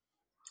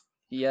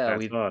 Yeah, That's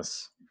we've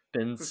us.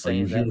 been Are saying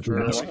you here that to for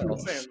a rescue while.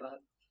 us? Saying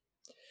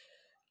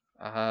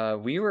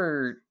that.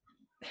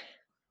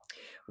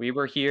 We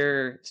were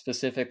here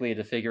specifically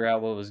to figure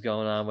out what was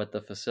going on with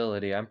the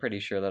facility. I'm pretty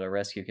sure that a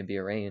rescue can be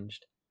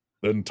arranged.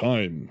 Then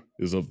time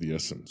is of the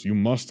essence. You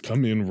must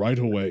come in right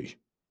away.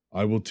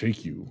 I will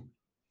take you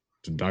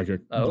to Dr.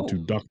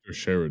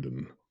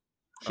 Sheridan.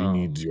 She Oh.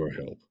 needs your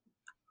help.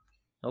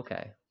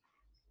 Okay.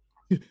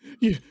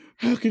 Yeah,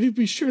 how can you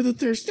be sure that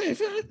they're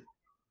safe?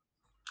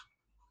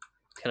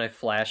 Can I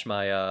flash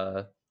my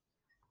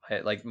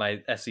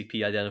my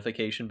SCP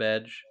identification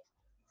badge?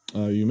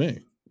 You may.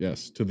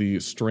 Yes, to the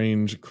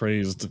strange,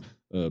 crazed,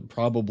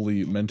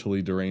 probably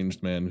mentally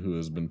deranged man who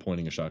has been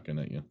pointing a shotgun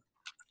at you.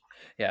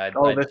 Yeah.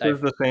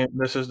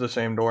 This is the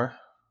same door.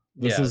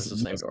 This Yeah, is this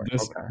is the same door.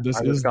 Okay. This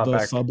I just is got the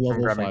back from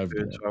sub-level grabbing 5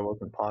 food, door. so I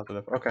wasn't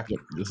positive. Okay. Yep,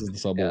 this is the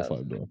sub-level Yeah.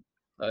 5 door.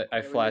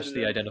 I flash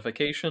the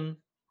identification,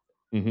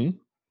 Mm-hmm.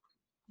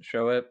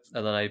 show it,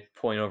 and then I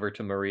point over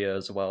to Maria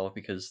as well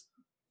because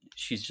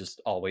she's just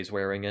always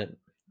wearing it.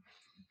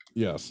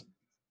 Yes.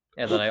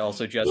 And then I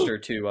also gesture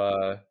to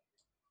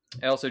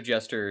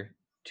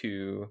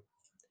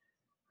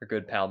her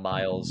good pal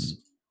Miles.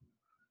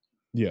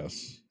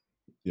 Yes.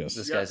 Yes.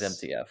 This guy's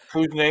MTF.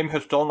 Whose name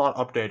has still not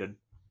updated.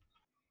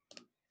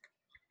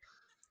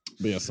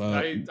 But yes,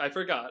 I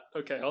forgot.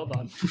 Okay, hold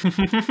on.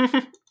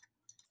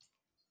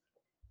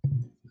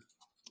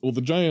 well,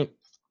 the giant,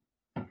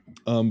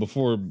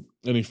 before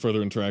any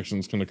further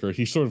interactions can occur,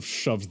 he sort of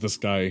shoves this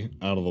guy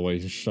out of the way.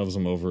 He shoves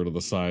him over to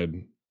the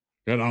side.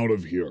 Get out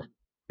of here.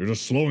 You're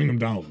just slowing them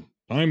down.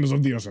 Time is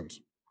of the essence.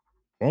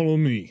 Follow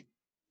me.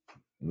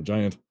 And the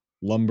giant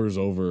lumbers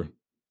over,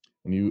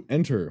 and you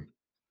enter.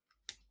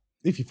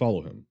 If you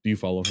follow him. Do you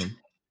follow him?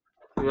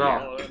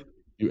 Yeah.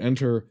 You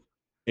enter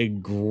a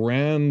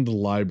grand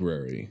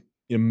library,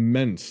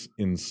 immense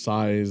in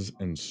size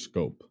and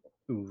scope.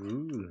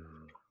 Ooh.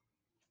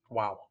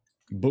 Wow.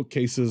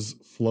 Bookcases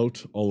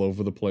float all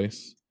over the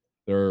place.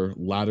 There are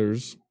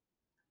ladders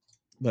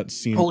that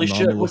seem Holy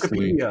shit,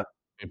 anomalously Wikipedia.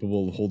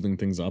 capable of holding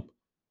things up.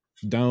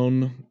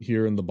 Down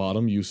here in the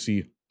bottom, you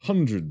see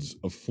hundreds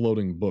of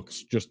floating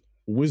books just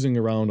whizzing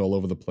around all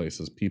over the place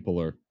as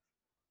people are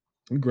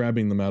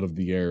grabbing them out of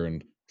the air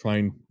and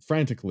trying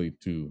frantically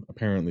to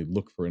apparently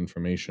look for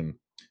information.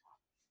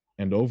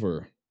 And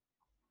over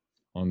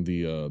on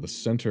the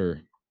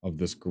center of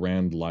this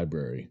grand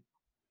library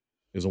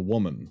is a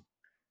woman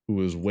who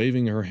is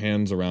waving her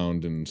hands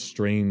around in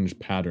strange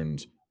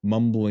patterns,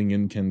 mumbling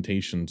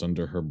incantations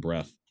under her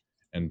breath,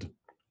 and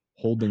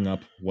holding up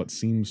what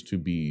seems to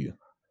be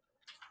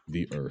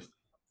the earth.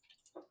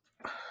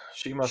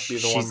 She must be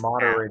the She's one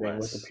moderating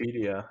Atlas.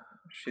 Wikipedia.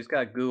 She's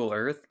got Google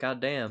Earth.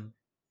 Goddamn.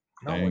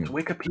 No, Dang. it's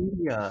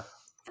Wikipedia.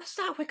 That's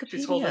not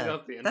She's holding Wikipedia.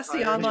 up the That's the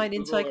entire online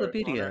Google Earth on her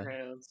encyclopedia.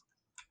 hands.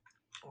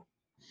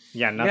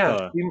 Yeah, not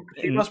Yeah,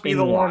 the. she must be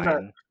the one that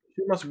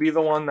she must be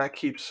the one that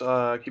keeps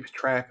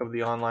track of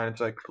the online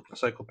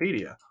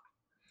encyclopedia.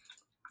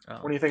 Oh,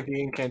 What do you think the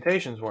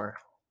incantations were?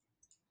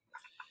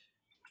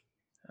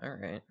 all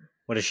right.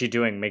 What is she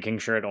doing? Making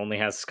sure it only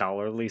has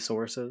scholarly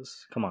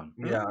sources? Come on.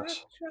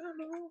 Yes.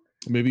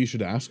 Maybe you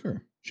should ask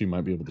her. She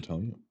might be able to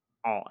tell you.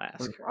 I'll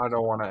ask her. I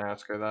don't want to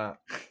ask her that.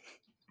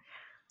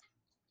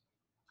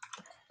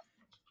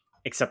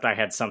 Except I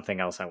had something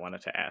else I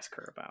wanted to ask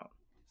her about.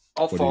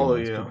 I'll What do follow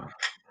ask you.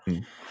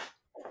 her?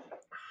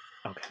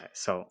 Okay,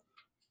 so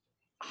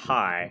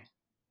hi.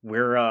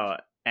 We're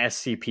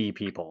SCP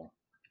people.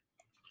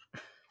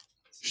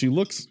 She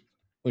looks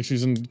like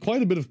she's in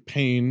quite a bit of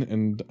pain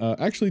and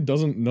actually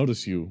doesn't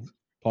notice you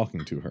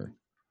talking to her.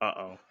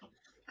 Uh-oh.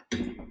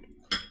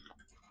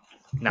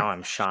 Now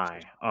I'm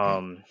shy.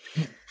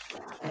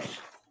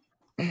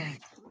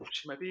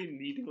 She might be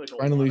needing like a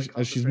Finally, lot of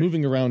as she's concentration.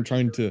 moving around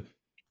trying to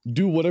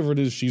do whatever it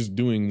is she's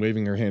doing,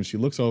 waving her hand, she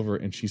looks over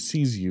and she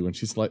sees you and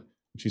she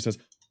says,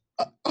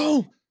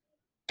 "Oh,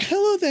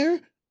 hello there.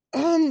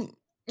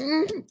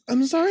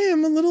 I'm sorry,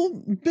 I'm a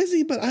little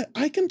busy, but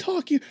I can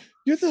talk. You're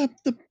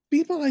the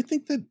people I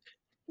think that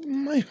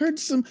I heard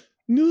some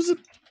news of."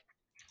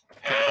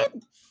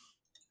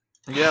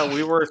 Yeah,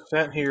 we were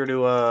sent here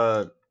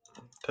to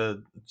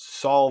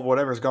solve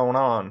whatever's going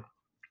on.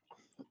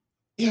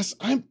 Yes,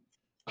 I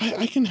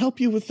can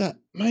help you with that.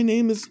 My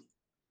name is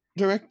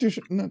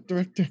not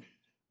Director.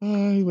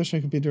 I wish I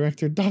could be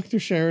Director. Dr.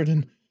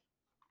 Sheridan.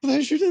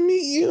 Pleasure to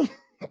meet you.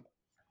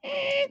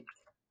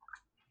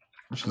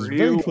 She's Are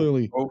very you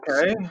clearly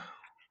okay?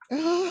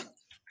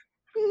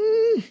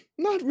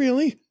 Not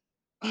really.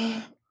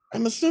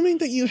 I'm assuming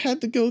that you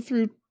had to go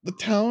through the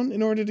town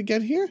in order to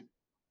get here.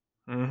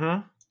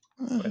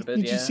 Mm-hmm. Quite a bit,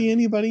 Did you yeah. see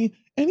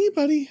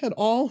anybody at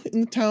all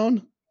in the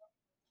town?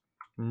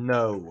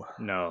 No.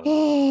 No.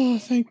 Oh,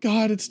 thank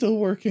God it's still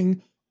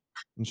working.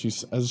 And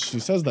as she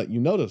says that, you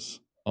notice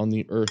on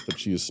the earth that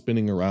she is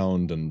spinning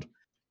around and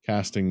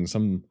casting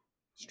some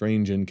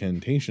strange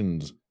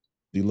incantations.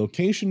 The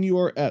location you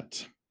are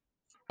at,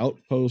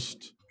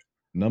 outpost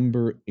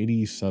number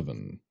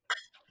 87,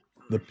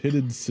 the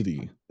pitted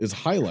city, is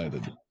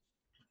highlighted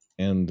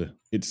and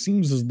it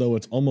seems as though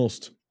it's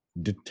almost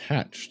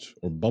detached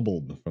or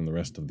bubbled from the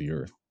rest of the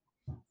earth.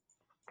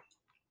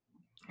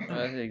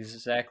 What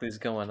exactly is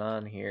going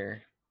on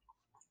here?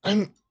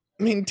 I'm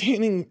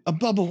maintaining a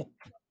bubble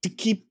to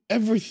keep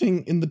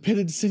everything in the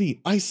pitted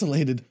city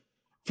isolated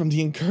from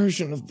the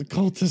incursion of the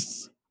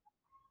cultists.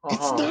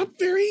 It's not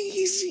very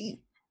easy.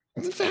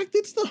 In fact,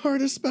 it's the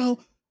hardest spell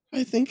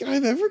I think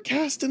I've ever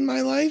cast in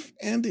my life,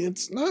 and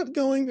it's not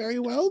going very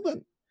well, but,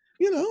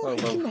 you know, I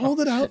can hold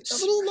it out a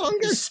little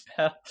longer.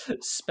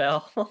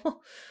 Spell?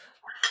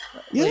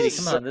 Yes, Lady,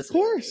 come on, this of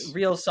course. is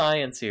real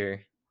science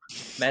here.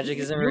 Magic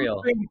isn't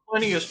real.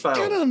 Plenty of spells.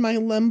 Get on my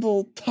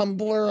Lemble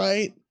Tumblr,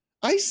 right?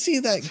 I see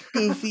that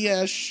goofy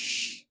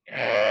ass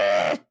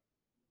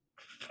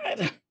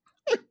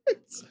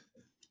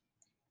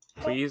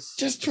Please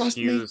just trust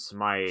me. excuse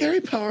my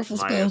Very powerful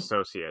my spell.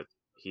 associate.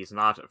 He's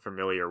not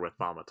familiar with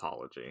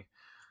thaumatology.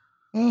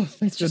 Oh,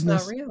 thank It's just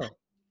goodness. not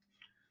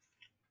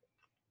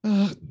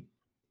real.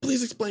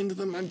 Please explain to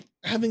them I'm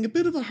having a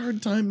bit of a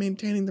hard time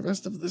maintaining the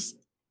rest of this.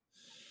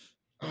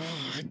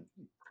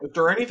 Is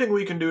there anything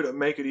we can do to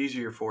make it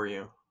easier for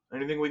you?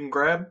 Anything we can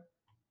grab?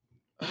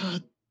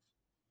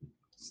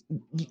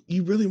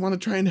 You really want to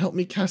try and help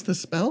me cast this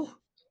spell?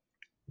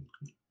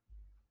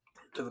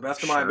 To the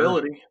best of my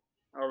ability.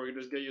 Or we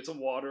could just get you some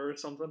water or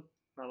something.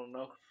 I don't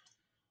know.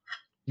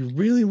 You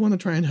really want to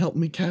try and help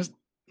me cast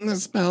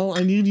this spell?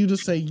 I need you to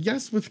say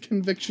yes with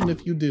conviction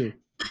if you do.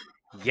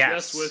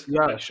 Yes. With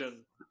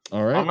conviction.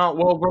 All right. I'm not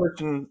well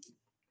versed in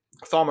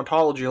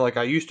thaumatology like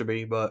I used to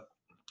be, but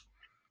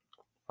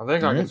I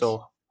think I can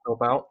still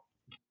help out.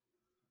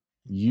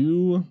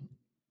 You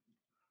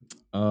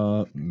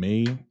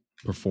may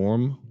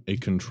perform a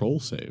control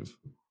save.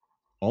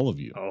 All of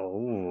you.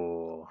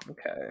 Oh.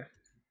 Okay.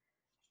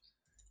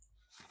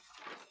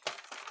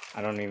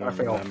 I don't even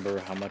remember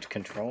how much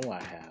control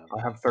I have.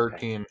 I have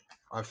 13.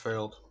 I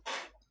failed.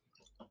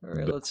 All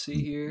right, let's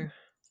see here.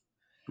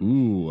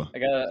 Ooh. I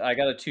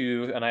got a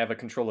 2, and I have a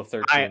control of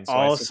 13. I so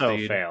also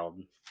I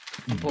failed.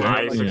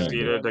 I Damn.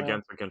 succeeded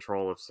against a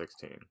control of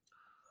 16.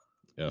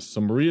 Yes, so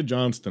Maria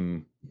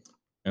Johnston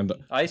and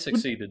I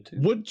succeeded too.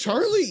 Would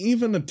Charlie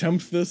even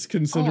attempt this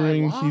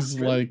considering he's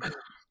like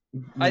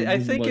I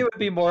think it would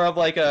be more of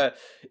like a,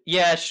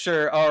 yeah,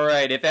 sure, all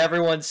right. If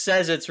everyone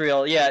says it's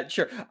real, yeah,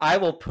 sure. I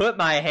will put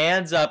my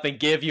hands up and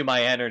give you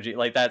my energy,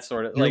 like that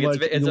sort of. Like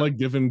it's like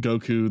giving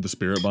Goku the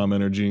spirit bomb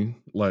energy,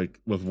 like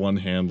with one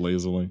hand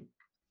lazily.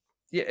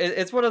 Yeah,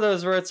 it's one of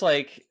those where it's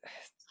like,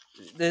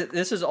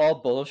 this is all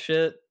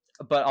bullshit,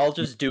 but I'll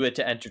just do it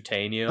to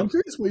entertain you. I'm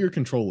curious what your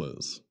control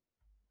is.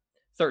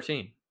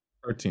 13.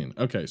 13.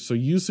 Okay, so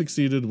you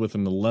succeeded with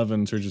an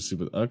 11.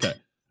 Okay,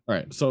 all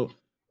right. So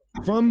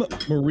from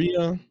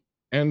Maria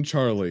and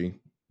Charlie,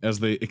 as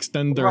they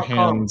extend their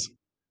hands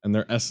and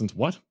their essence,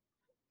 what?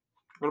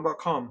 What about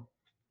calm?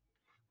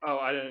 Oh,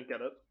 I didn't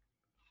get it.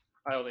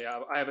 I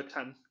have a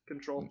 10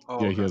 control.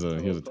 Oh, yeah, he has a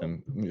 10.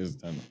 He has a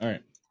 10. All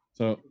right.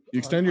 So you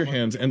extend your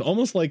hands, and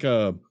almost like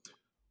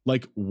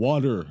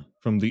water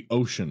from the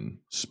ocean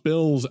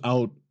spills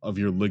out of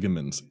your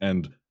ligaments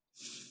and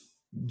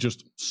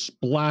just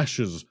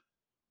splashes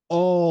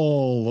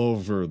all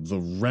over the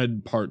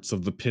red parts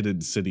of the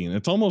pitted city, and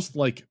it's almost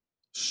like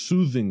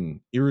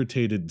soothing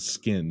irritated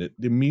skin. It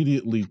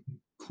immediately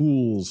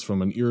cools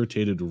from an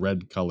irritated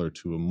red color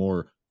to a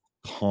more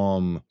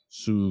calm,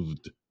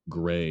 soothed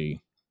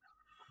gray.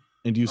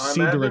 And you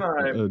see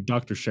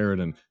Dr.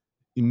 Sheridan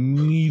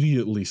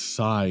immediately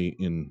sigh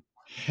in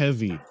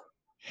heavy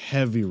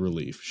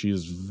relief. She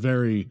is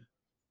very,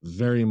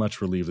 very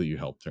much relieved that you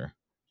helped her.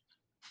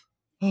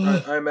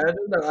 I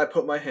imagine that I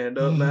put my hand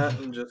up, Matt,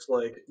 and just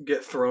like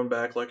get thrown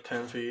back like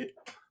 10 feet.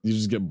 You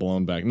just get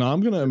blown back. No,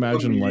 I'm gonna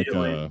imagine like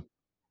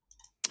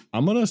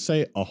I'm gonna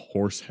say a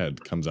horse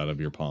head comes out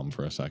of your palm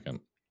for a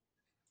second.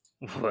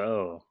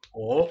 Whoa.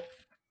 Oh.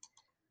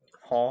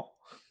 Huh?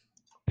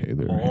 Hey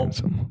there,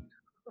 handsome.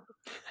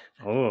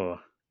 Oh.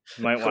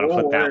 You might want to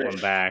put that one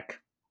back.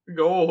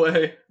 Go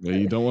away. Yeah,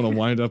 you don't want to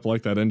wind up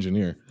like that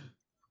engineer.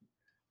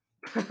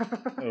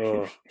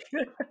 Oh.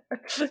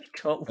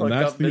 And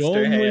that's the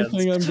only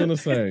thing I'm gonna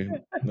say.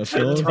 That's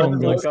the only thing I'm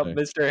gonna say. Look up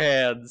Mr.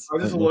 Hands. I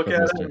just look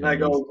at it and I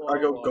go,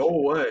 go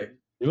away.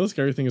 You know the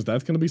scary thing is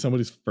that's gonna be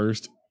somebody's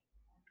first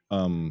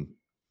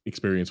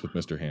experience with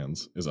Mr.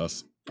 Hands is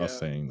us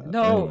saying that.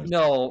 No,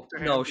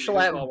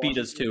 Shalat beat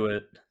us to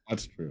it.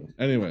 That's true.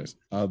 Anyways,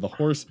 the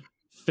horse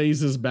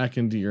phases back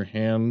into your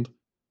hand.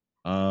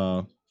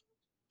 I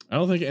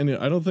don't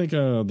think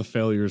the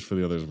failures for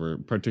the others were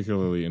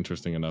particularly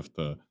interesting enough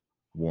to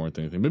warrant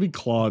anything. Maybe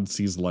Claude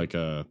sees like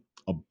a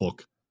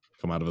book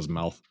come out of his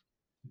mouth.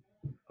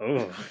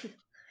 Oh.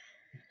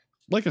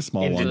 Like a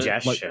small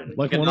indigestion.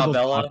 Like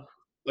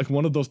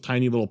one of those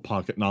tiny little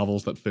pocket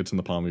novels that fits in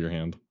the palm of your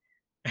hand.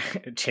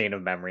 Chain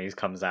of Memories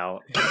comes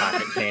out.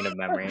 Pocket Chain of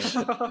Memories.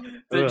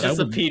 Just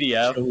a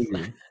PDF.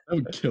 That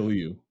would kill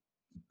you.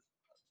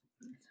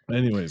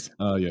 Anyways,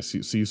 yes,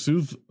 so you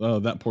soothe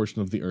that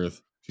portion of the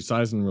earth. She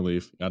sighs in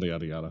relief, yada,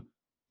 yada, yada.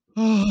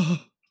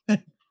 Oh,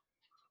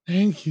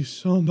 thank you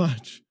so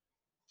much.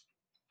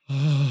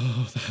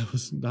 Oh, that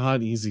was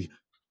not easy.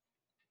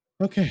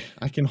 Okay,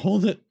 I can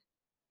hold it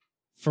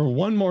for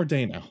one more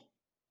day now.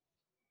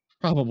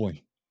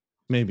 Probably.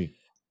 Maybe.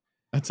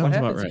 That sounds What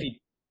about happens if right. you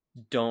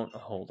don't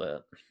hold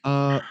it?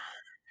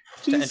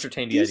 Please, To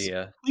entertain the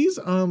idea. Please,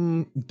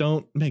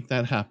 don't make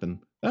that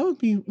happen. That would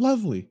be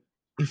lovely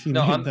if you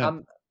No, made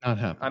that not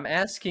happen. I'm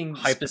asking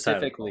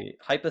specifically,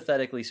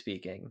 hypothetically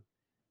speaking,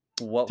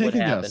 what Take would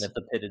a happen guess. if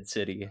the pitted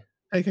city?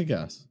 Take a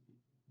guess.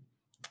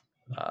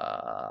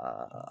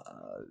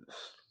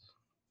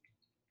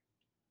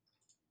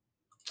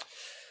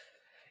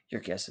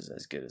 Your guess is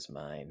as good as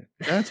mine.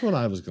 That's what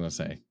I was gonna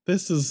say.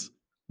 This is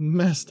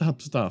messed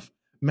up stuff.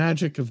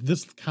 Magic of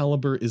this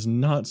caliber is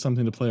not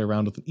something to play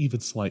around with even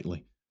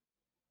slightly.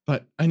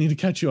 But I need to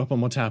catch you up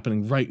on what's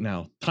happening right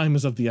now. Time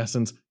is of the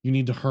essence. You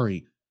need to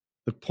hurry.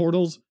 The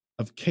portals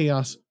of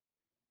chaos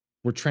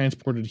were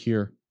transported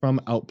here from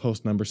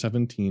outpost number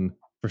 17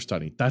 for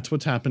study. That's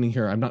what's happening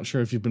here. I'm not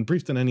sure if you've been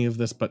briefed on any of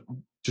this, but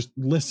just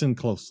listen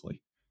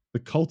closely. The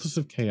cultists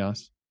of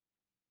chaos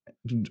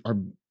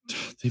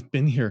they've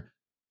been here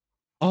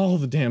all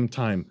the damn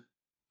time.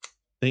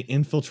 They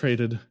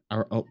infiltrated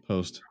our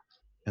outpost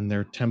and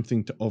they're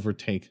attempting to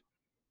overtake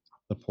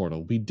the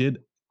portal. We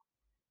did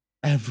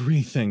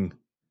everything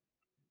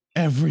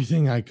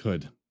I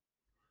could.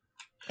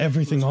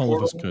 Everything all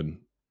of us could.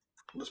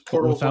 This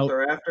portal's what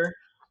they're after?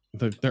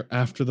 They're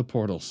after the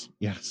portals.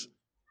 Yes.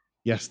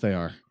 Yes, they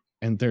are.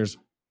 And there's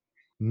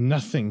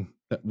nothing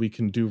that we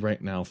can do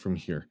right now from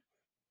here.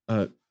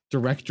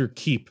 Director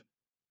Keep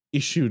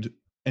issued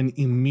an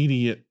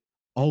immediate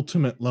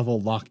ultimate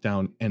level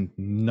lockdown, and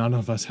none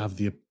of us have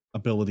the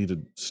ability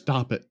to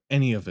stop it,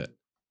 any of it.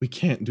 We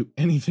can't do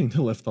anything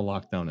to lift the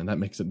lockdown, and that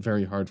makes it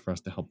very hard for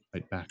us to help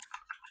fight back.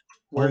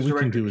 All we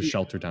can do is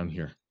shelter down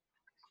here.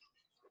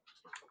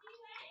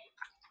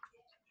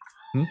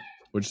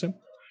 What'd you say?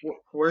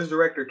 Where's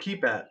Director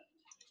Keep at?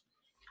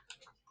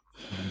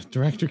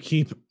 Director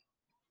Keep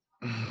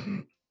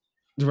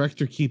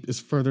is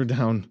further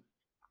down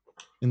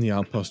in the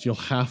outpost. You'll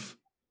have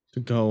to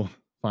go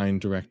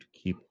find Director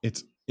Keep.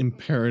 It's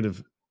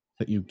imperative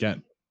that you get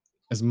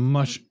as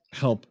much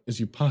help as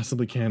you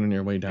possibly can on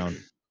your way down.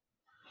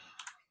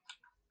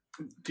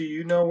 Do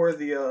you know where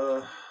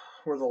the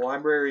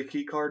library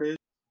key card is?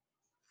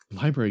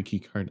 Library key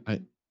card.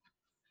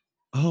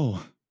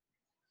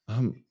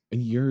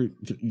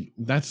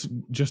 That's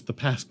just the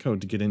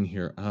passcode to get in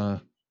here.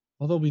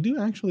 Although we do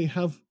actually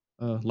have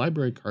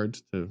library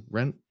cards to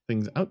rent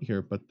things out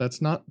here, but that's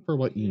not for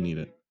what you need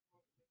it.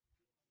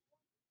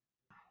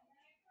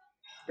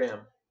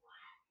 Damn.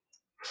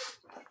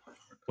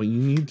 What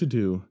you need to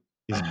do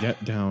is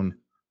get down to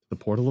the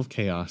portal of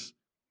chaos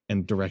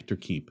and Director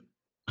Keep.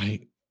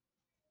 I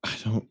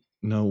don't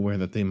know where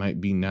that they might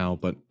be now,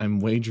 but I'm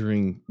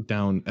wagering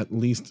down at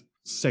least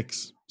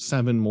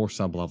 6-7 more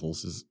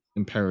sublevels is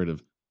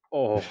imperative.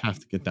 I have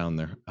to get down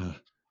there. I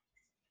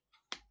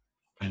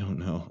don't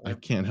know. I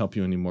can't help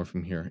you anymore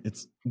from here.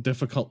 It's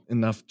difficult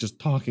enough just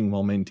talking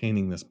while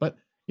maintaining this, but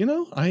you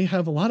know, I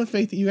have a lot of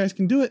faith that you guys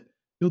can do it.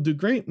 You'll do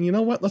great. And you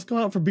know what? Let's go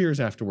out for beers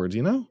afterwards,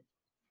 you know?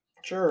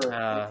 Sure.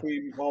 If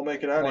we all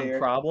make it out of here. One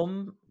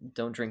problem,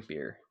 don't drink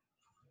beer.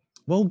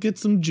 We'll get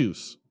some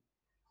juice.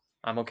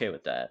 I'm okay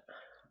with that.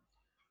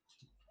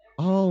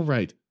 All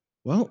right.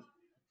 Well,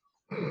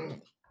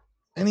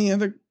 any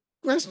other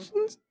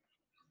questions?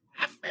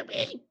 After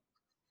me.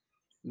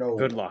 No.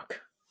 Good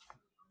luck.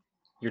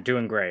 You're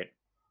doing great.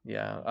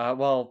 Yeah.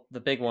 Well, the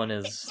big one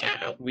is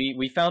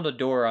we found a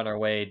door on our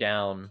way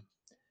down.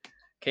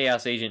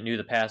 Chaos Agent knew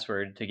the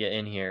password to get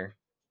in here.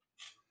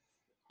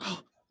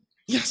 Oh,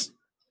 yes.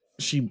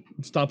 She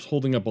stops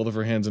holding up both of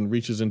her hands and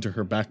reaches into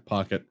her back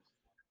pocket,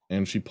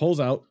 and she pulls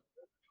out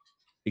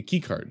a key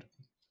card.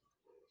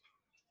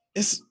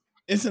 This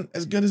isn't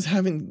as good as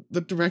having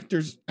the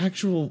director's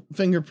actual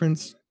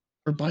fingerprints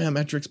or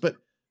biometrics, but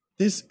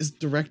this is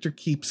Director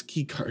Keep's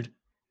key card.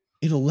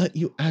 It'll let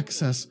you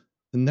access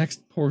the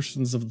next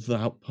portions of the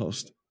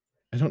outpost.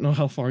 I don't know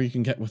how far you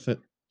can get with it,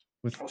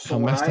 with how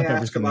messed up everything is.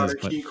 I asked about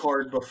a key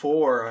card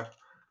before,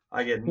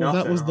 I get nothing. Well,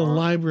 that was the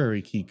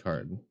library key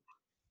card.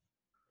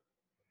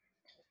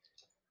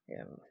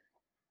 Yeah,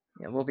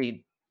 we'll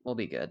be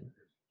good.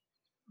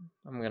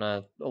 I'm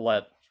gonna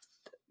let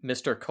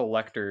Mr.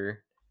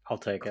 Collector. I'll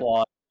take it.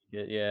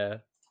 Yeah.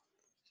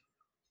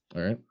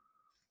 All right.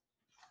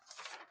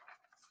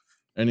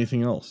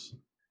 Anything else?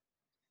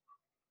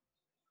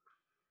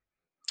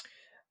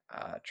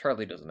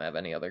 Charlie doesn't have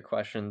any other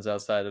questions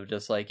outside of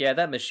just like, yeah,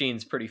 that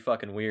machine's pretty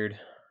fucking weird.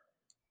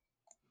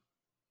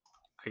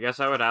 I guess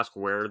I would ask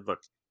where did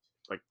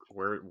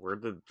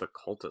the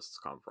cultists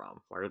come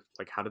from?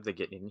 How did they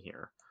get in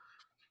here?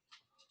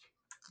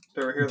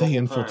 They were here They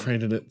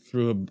infiltrated it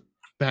through a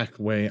back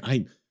way.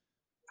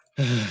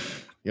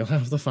 You'll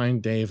have to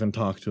find Dave and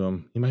talk to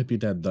him. He might be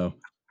dead though.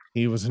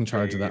 He was in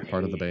charge of that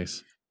part of the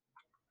base.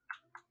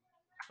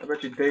 I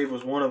bet you Dave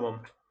was one of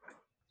them.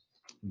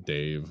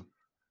 Dave.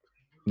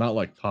 Not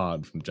like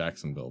Todd from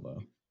Jacksonville,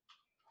 though.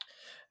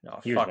 No,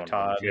 he fuck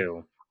Todd.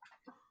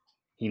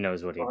 He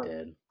knows what he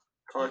did.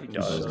 Todd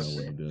does know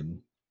what he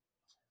did.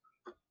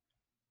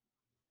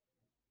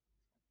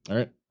 All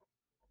right.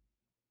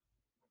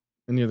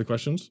 Any other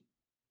questions?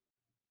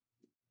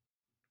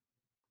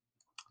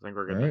 I think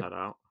we're good All right. to head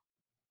out.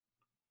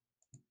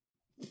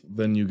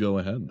 Then you go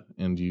ahead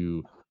and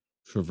you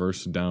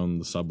traverse down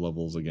the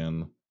sublevels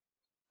again.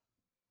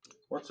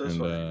 What's this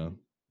And way?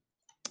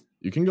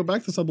 you can go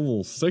back to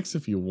sublevel 6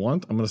 if you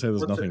want. I'm going to say there's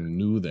What's nothing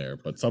new there,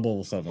 but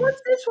sublevel 7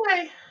 What's this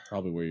way?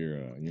 probably where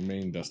your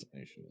main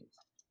destination is.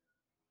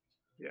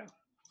 Yeah.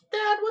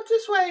 Dad, what's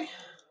this way?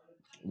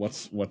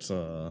 What's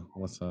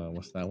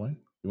that way?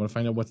 You want to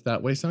find out what's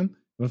that way, son? You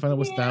want to find out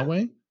what's that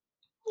way?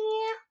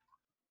 Yeah.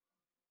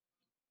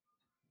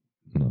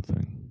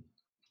 Nothing.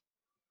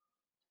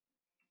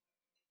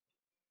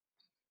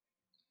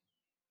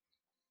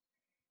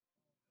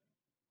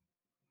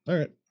 All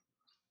right.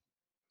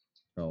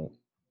 Oh,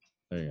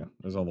 there you go.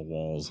 There's all the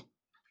walls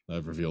that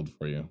I've revealed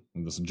for you.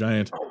 And this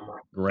giant, Oh my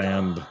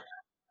grand God.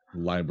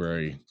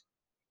 library.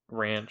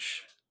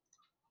 Ranch.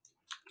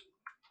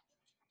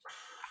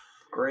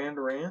 Grand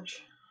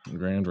Ranch.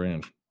 Grand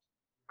ranch.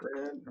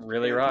 Grand.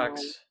 Really Grand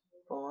rocks.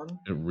 Fun.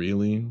 It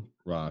really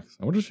rocks.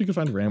 I wonder if you could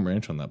find Ram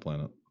Ranch on that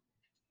planet.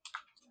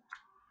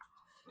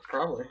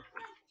 Probably.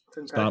 It's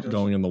in Stop Texas.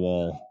 going in the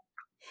wall.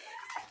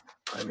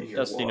 I mean,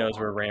 Dusty knows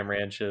where Ram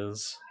Ranch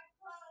is.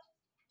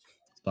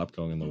 Stop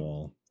going in the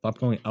wall. Stop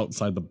going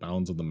outside the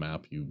bounds of the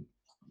map, you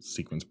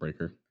sequence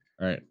breaker.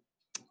 All right.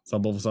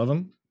 Sub-level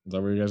 7? Is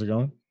that where you guys are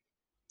going?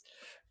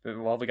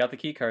 Well, we got the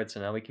key card, so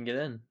now we can get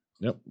in.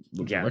 Yep.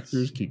 The Yes.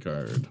 director's key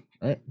card.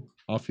 All right.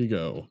 Off you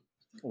go.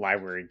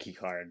 Library key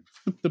card.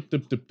 Dip,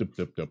 dip, dip, dip,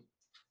 dip, dip.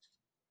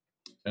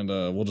 And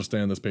we'll just stay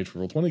on this page for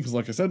Roll20 because,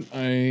 like I said,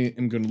 I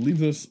am going to leave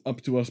this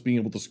up to us being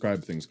able to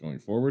scribe things going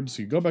forward.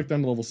 So you go back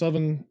down to level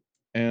 7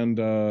 and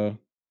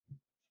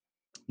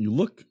you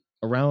look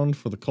around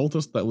for the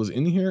cultist that was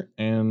in here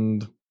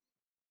and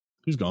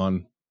he's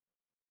gone.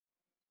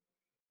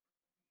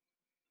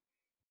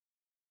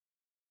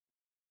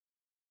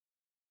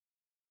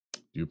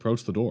 You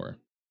approach the door.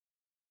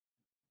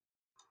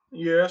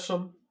 Yes,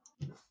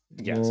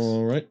 Yes.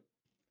 All right.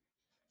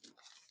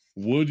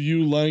 Would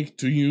you like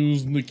to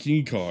use the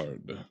key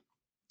card?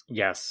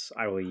 Yes,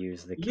 I will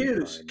use the key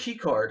Use card. key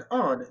card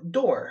on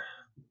door.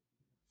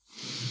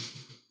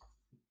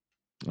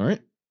 All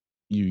right.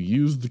 You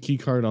use the key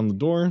card on the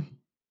door.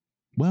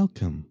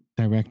 Welcome,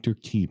 Director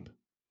Keep.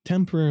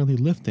 Temporarily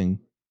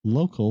lifting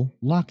local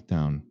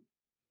lockdown.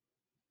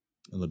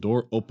 And the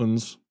door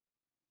opens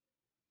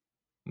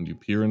and you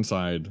peer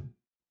inside.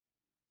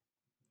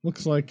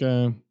 Looks like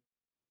a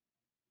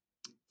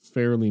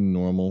fairly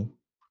normal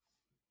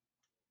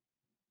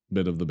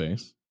bit of the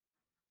base.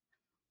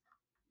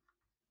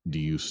 Do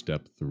you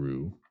step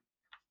through?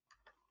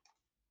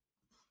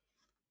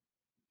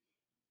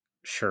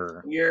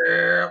 Sure.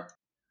 Yeah.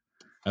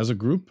 As a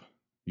group,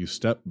 you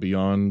step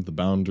beyond the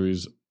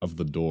boundaries of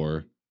the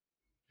door,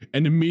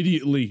 and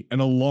immediately an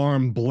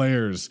alarm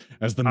blares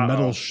as the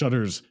metal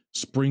shutters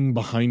spring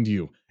behind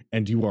you,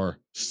 and you are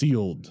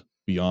sealed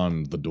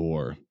beyond the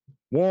door.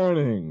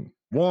 Warning!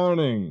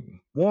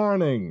 Warning!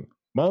 Warning!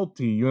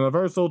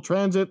 Multi-universal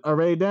transit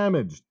array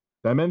damaged.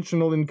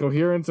 Dimensional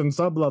incoherence in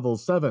sublevels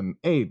 7,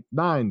 8,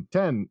 9,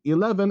 10,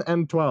 11,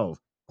 and 12.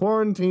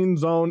 Quarantine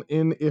zone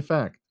in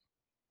effect.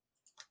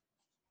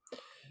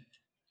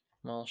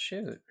 Well,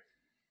 shoot.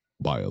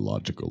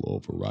 Biological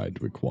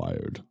override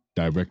required.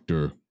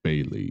 Director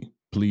Bailey,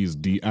 please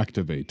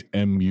deactivate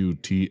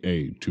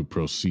MUTA to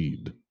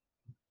proceed.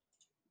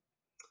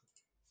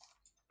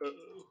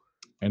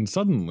 And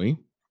suddenly,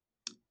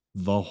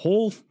 the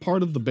whole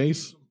part of the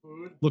base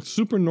looks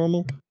super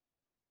normal,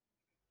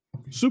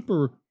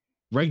 super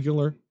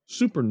regular,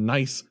 super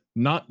nice,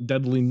 not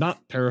deadly,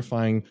 not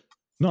terrifying,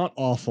 not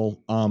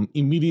awful.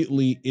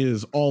 Immediately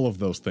is all of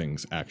those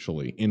things,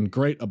 actually, in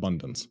great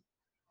abundance.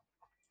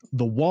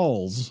 The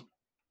walls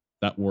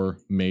that were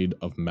made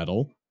of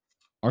metal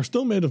are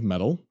still made of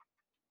metal,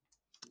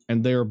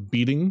 and they are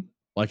beating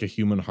like a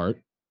human heart.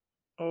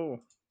 Oh.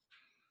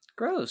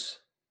 Gross.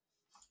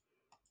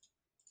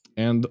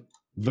 And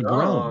the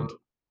ground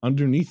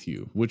underneath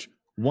you, which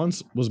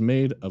once was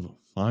made of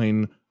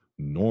fine,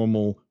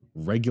 normal,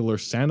 regular,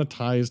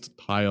 sanitized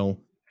tile,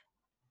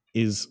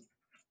 is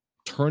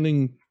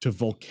turning to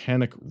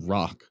volcanic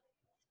rock.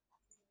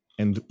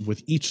 And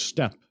with each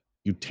step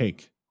you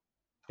take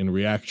in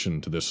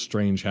reaction to this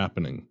strange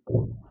happening,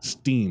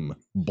 steam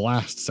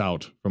blasts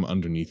out from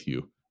underneath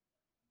you.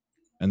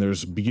 And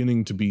there's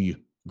beginning to be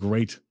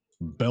great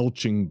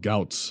belching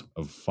gouts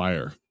of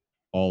fire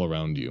all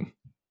around you.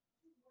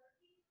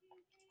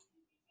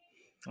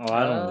 Oh,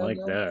 I don't like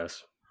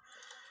this.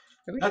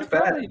 We That's should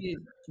bad. probably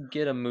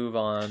get a move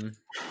on.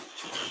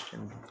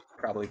 And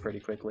probably pretty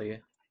quickly.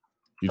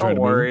 You try Don't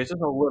to worry, move? it's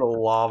just a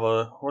little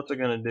lava. What's it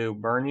gonna do?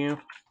 Burn you?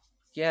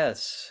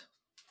 Yes.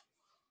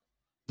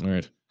 All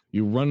right.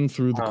 You run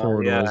through the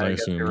corridors, I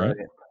guess assume, you're right?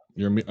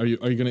 Are you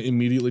going to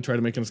immediately try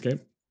to make an escape?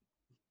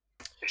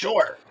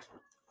 Sure.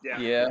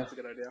 Yeah. That's a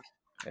good idea.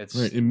 It's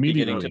Right, beginning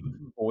immediately.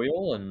 to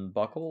boil and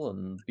buckle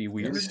and be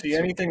weird. Do we see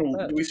anything?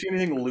 Do we see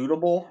anything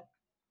lootable?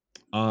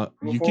 You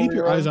Before keep we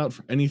your eyes run? out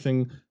for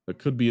anything that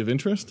could be of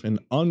interest, and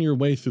on your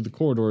way through the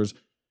corridors,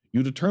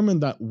 you determine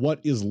that what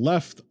is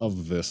left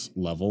of this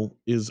level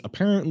is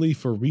apparently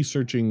for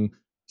researching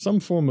some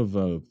form of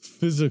a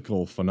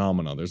physical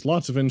phenomena. There's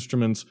lots of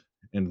instruments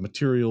and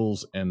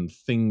materials and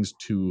things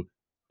to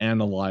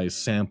analyze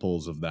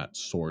samples of that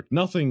sort.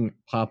 Nothing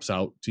pops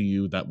out to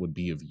you that would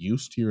be of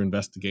use to your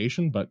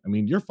investigation, but I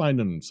mean, you're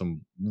finding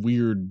some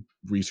weird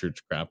research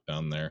crap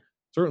down there.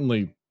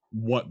 Certainly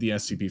what the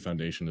SCP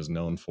Foundation is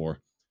known for.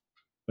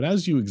 But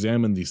as you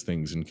examine these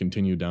things and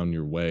continue down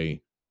your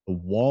way, the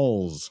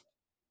walls,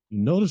 you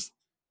notice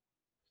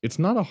it's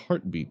not a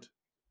heartbeat.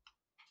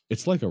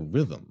 It's like a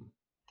rhythm.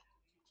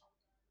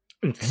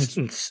 And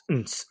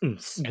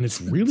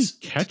it's really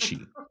catchy.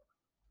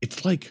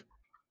 It's like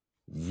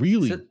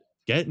really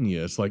getting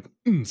you. It's like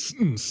I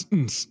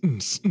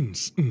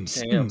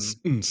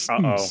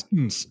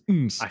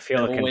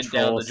feel a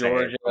control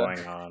save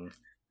going on.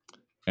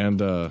 And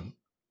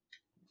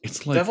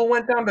it's like Devil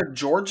went down to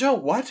Georgia?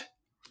 What?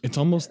 It's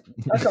almost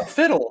That's a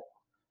fiddle.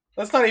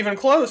 That's not even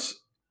close.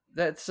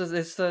 It's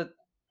the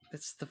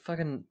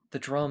fucking the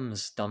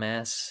drums,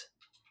 dumbass.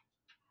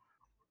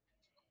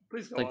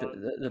 Please go Like on.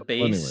 the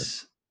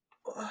bass.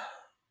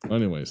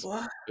 Anyways,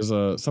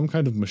 there's some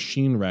kind of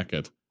machine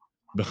racket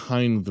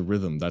behind the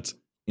rhythm that's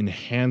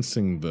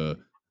enhancing the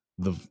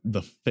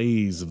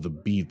phase of the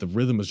beat. The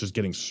rhythm is just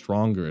getting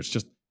stronger. It's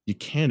just you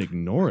can't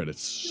ignore it.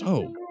 It's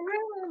so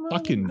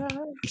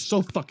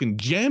fucking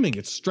jamming.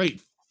 It's straight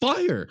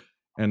fire.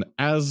 And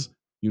as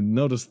you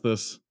notice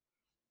this,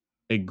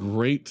 a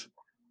great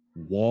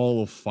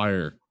wall of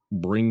fire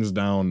brings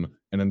down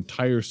an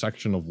entire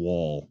section of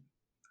wall.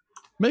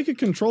 Make a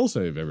control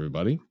save,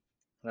 everybody.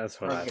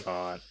 That's what I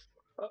thought.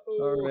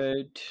 All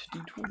right,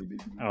 D20, baby.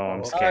 Oh,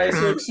 I'm scared. I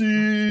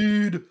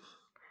succeed.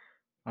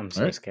 I'm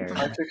so scared.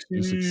 I succeed.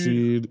 You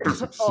succeed. You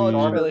succeed. Oh, no,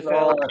 I really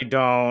failed. You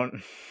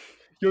don't.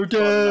 You're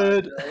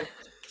dead.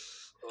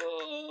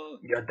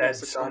 You're dead,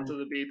 Succumb son. to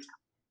the beat.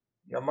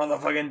 You're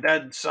motherfucking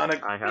dead,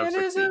 Sonic. I have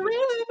succeeded.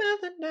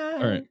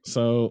 All right,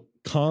 so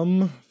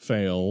Com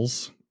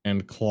fails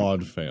and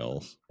Claude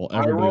fails. Well, I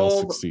everybody else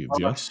rolled succeeds.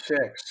 a Yes.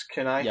 6.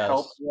 Can I Yes.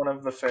 help one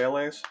of the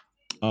failures?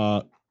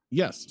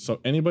 Yes. So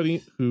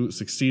anybody who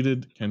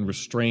succeeded can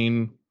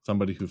restrain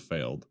somebody who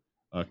failed.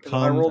 I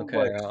Com. rolled Okay,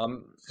 like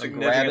I'm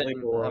significantly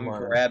grabbing. below I'm mine.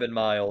 grabbing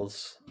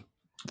Miles.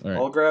 All right.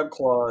 I'll grab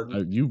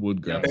Claude. You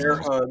would grab. Bear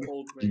Miles. hug.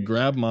 Cold You rage.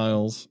 grab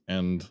Miles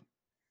and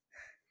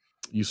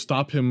you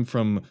stop him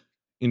from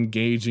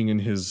engaging in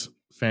his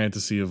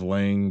fantasy of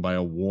laying by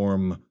a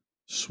warm,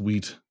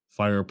 sweet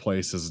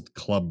fireplace as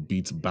club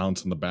beats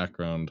bounce in the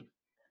background.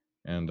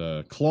 And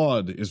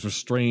Claude is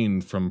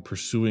restrained from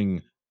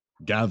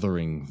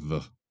gathering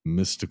the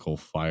mystical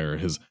fire.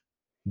 His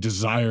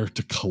desire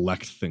to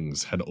collect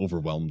things had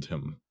overwhelmed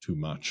him too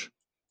much.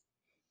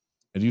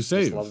 And you Just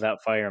save. love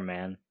that fire,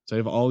 man.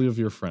 Save all of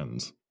your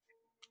friends.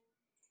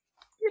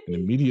 And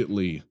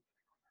immediately,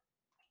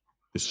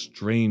 this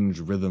strange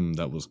rhythm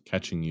that was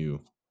catching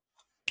you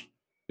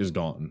is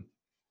gone.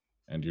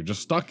 And you're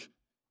just stuck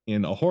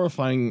in a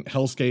horrifying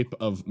hellscape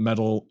of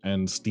metal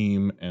and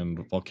steam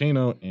and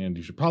volcano, and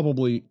you should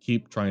probably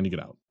keep trying to get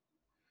out.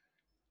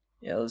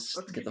 Yeah, let's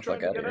Let's get keep the trying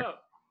fuck out to of get here. out.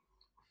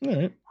 All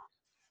right.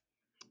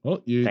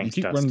 Well, you Thanks,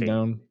 keep Dusty. running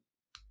down.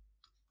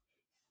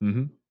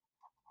 Mm-hmm.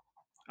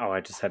 Oh,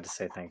 I just had to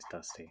say thanks,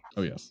 Dusty.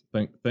 Oh yes.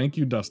 Thank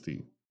you,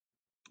 Dusty.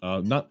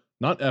 Not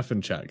F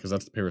in chat because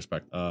that's to pay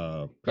respect.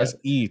 Press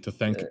E to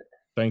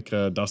thank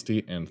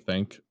Dusty and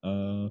thank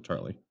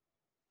Charlie.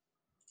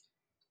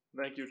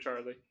 Thank you,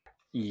 Charlie.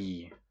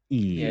 E.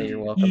 Yeah, you're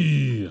welcome.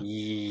 E.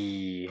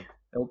 E.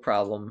 No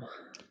problem.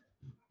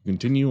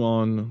 Continue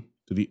on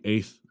to the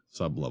 8th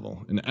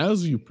sublevel, and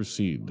as you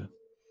proceed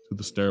to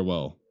the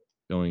stairwell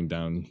going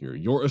down here,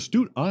 your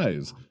astute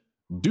eyes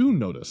do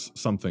notice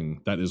something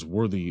that is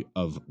worthy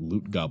of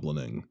loot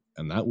goblining,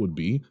 and that would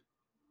be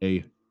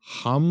a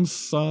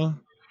Hamsa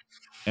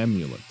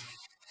amulet.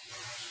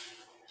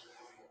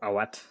 A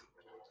what?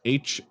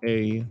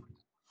 HAMSA.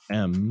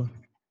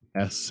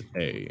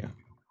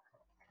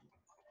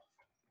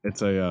 It's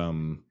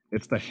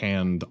the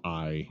hand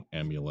eye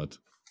amulet.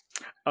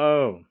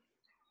 Oh.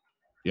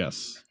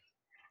 Yes.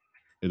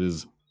 It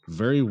is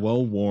very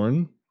well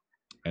worn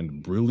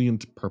and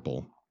brilliant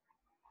purple.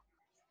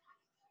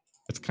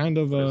 It's kind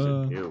of What does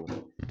it do?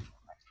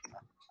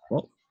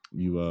 well,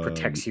 you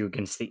Protects you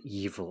against the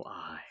evil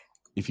eye.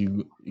 if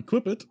you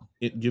equip it,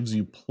 it gives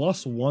you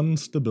 +1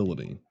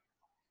 stability.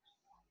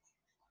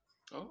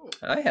 Oh.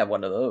 I have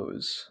one of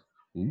those.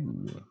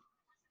 Ooh.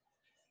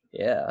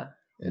 Yeah,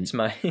 it's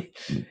my,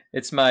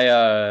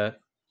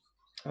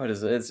 what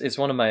is it? It's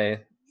one of my,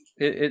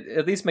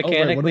 at least one of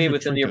mechanically your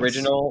within the trinkets.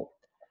 original.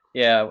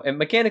 Yeah, and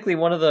mechanically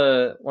one of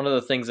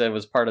the things that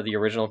was part of the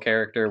original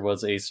character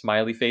was a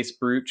smiley face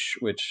brooch,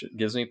 which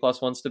gives me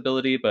 +1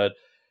 stability, but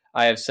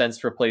I have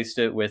since replaced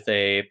it with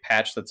a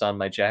patch that's on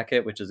my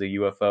jacket, which is a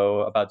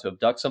UFO about to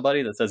abduct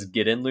somebody that says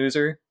 "Get in,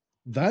 loser."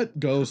 That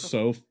goes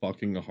so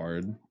fucking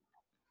hard.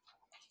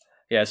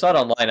 Yeah, I saw it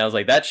online. I was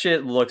like, that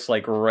shit looks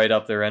like right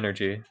up their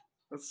energy.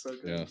 That's so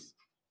good. Yes.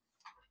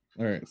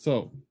 All right.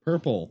 So,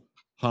 purple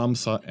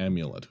Hamsa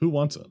amulet. Who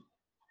wants it?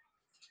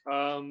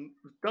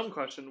 Dumb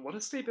question. What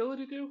does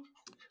stability do?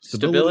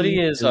 Stability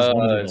is one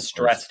of your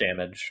stress numbers.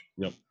 damage.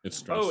 Yep, it's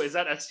stress. Oh, is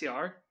that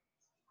STR?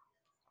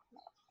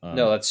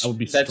 No, that's that would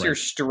be your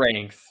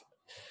strength.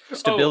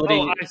 Stability.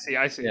 Oh,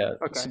 I see. Yeah,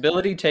 Okay.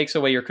 stability takes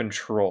away your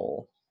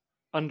control.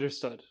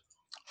 Understood.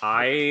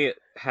 I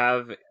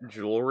have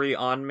jewelry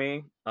on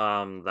me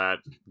that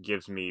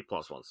gives me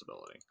 +1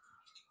 stability.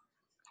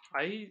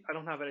 I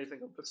don't have anything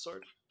of this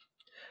sort.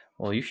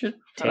 Well, you should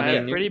take And I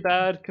have it. pretty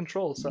bad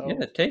control, so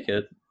Yeah, take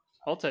it.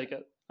 I'll take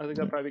it. I think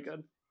that'd probably be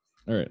good.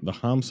 All right, the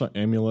Hamsa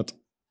amulet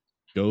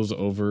goes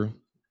over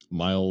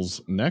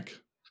Miles' neck,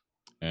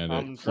 and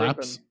I'm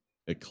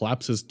it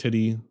claps his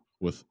titty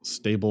with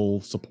stable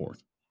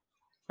support.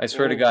 I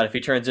swear to God, if he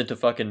turns into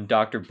fucking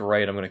Dr.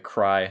 Bright, I'm gonna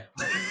cry.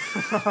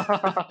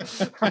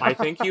 I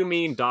think you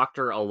mean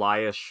Dr.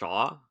 Elias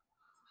Shaw.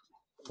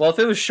 Well, if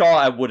it was Shaw,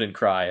 I wouldn't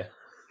cry.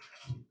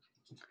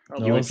 No,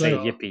 You I'll would say say-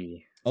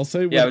 yippee. I'll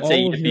say with Yeah, I would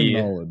say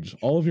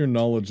all of your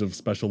knowledge of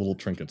special little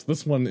trinkets,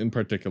 this one in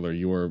particular,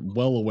 you are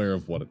well aware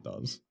of what it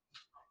does.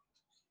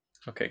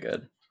 Okay,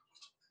 good.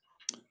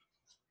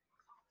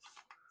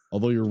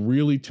 Although you're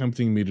really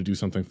tempting me to do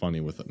something funny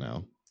with it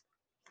now.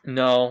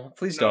 No,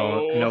 please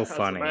don't. No that's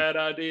funny. A bad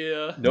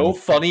idea. No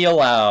funny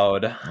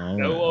allowed. All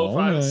No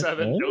right,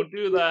 057. all right. Don't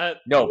do that.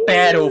 No,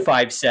 bad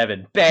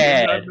 057. I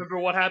Bad. remember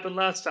what happened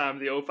last time.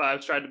 The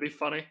 05s tried to be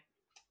funny.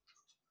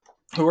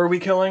 Who are we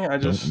killing? I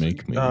just Don't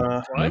make me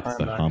what? make I'm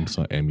the back.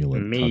 Hamsa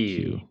amulet Me. tuck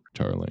you,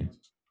 Charlie.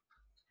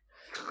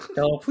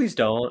 No, please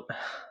don't.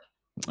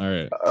 All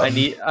right. I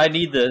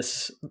need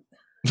this.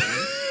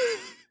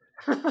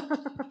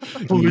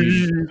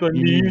 Please, I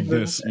You need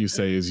this, you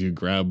say as you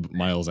grab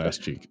Miles' ass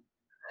cheek.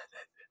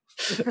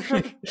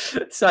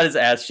 It's not his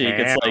ass cheek.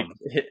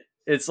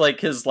 It's like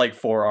his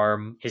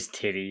forearm. His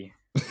titty.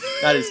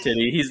 Not his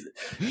titty.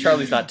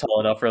 Charlie's not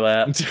tall enough for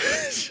that.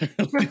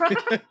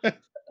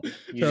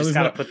 You just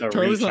gotta put the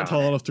Charlie's reach not on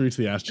tall it. enough to reach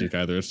the ass cheek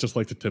either. It's just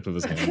like the tip of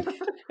his hand.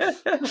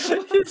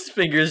 His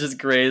fingers just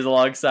graze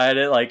alongside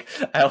it. Like,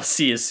 I'll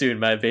see you soon,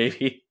 my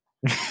baby.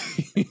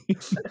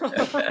 That's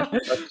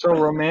so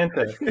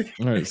romantic.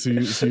 All right, so you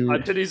My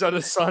titties are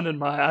the sun and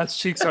my ass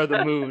cheeks are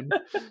the moon.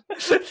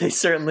 They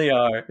certainly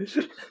are.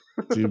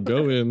 So you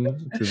go in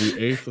to the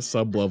 8th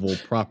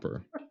sublevel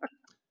proper.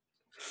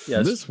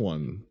 Yes. This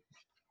one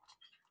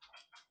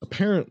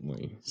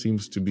apparently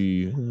seems to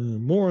be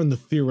more on the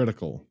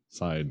theoretical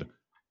side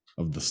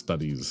of the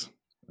studies.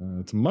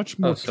 It's much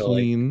more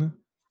clean.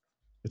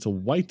 It's a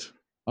white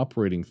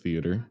operating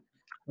theater.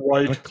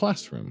 White. And a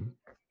classroom.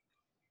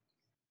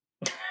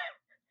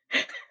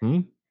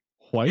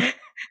 White?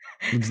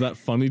 Is that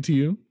funny to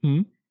you?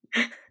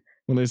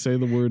 When I say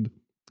the word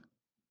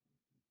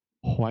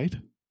white?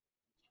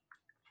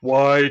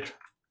 White.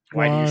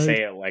 Why do you White.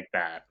 say it like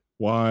that?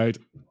 White.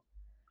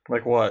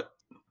 Like what?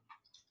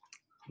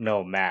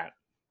 No, Matt.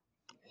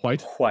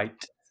 White.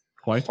 White.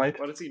 White. White.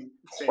 What does he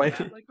say White.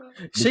 that like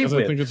that? Say Because I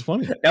whip. think it's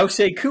funny. Now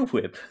say Cool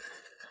Whip.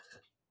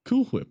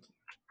 Cool whip.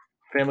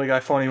 Family Guy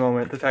funny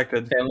moment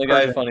detected. Family Guy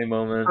Purging. funny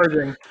moment.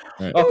 Purging.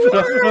 Right.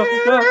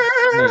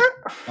 Oh,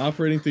 no.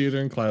 Operating theater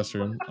and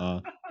classroom.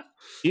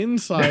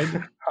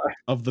 Inside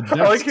of the I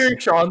like desks. hearing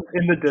Sean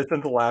in the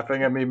distance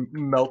laughing at me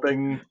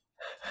melting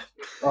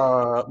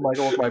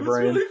Michael with my It's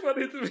brain. really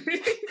funny to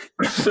me.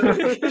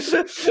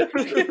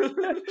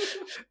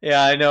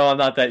 Yeah, I know I'm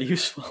not that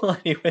useful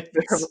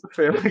anyways.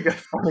 Family Guy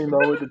funny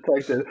moment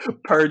detected.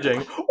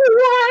 Purging.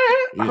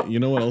 You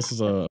know what else is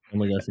a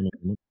Family Guy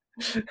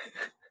thing?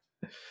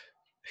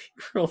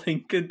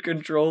 Rolling good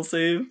control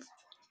save.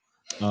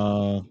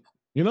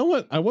 You know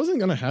what? I wasn't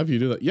gonna have you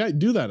do that. Yeah,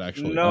 do that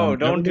actually. No,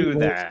 don't everybody do roll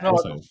that.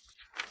 control No. save.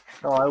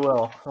 No, I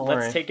will. Don't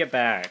Let's worry. take it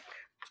back.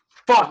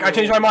 Fuck! I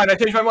changed my mind.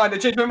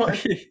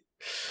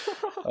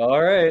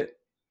 All right.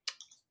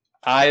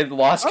 I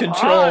lost Come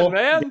control. on,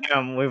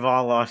 man. We've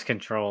all lost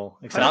control.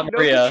 I Not have no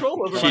Maria.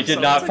 control over She did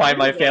myself. not It's find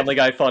my like, Family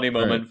Guy funny All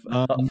right,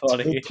 moment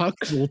funny.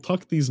 We'll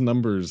tuck these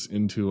numbers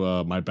into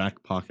my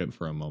back pocket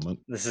for a moment.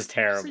 This is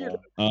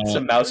terrible. It's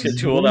a mouse kit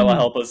tool that will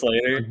help us A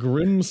later.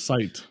 grim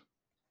sight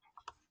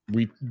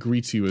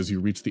greets you as you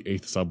reach the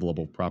 8th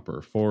sublevel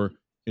proper. For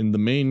in the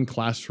main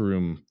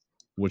classroom,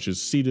 which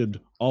is seated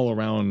all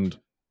around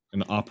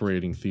an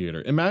operating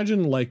theater,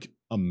 imagine like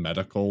a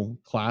medical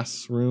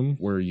classroom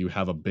where you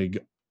have a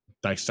big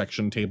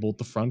dissection table at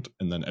the front,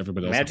 and then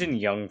everybody else. Imagine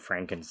Young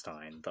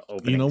Frankenstein, the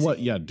opening. You know what?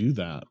 scene. Yeah, do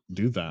that.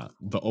 Do that.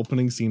 The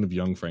opening scene of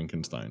Young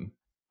Frankenstein.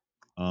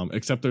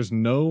 Except there's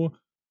no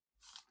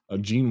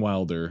Gene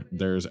Wilder.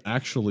 There's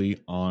actually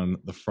on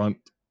the front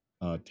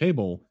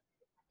table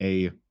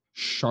a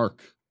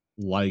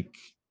shark-like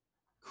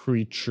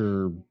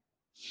creature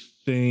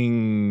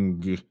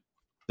thing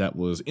that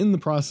was in the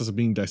process of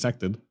being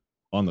dissected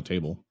on the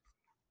table.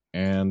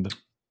 And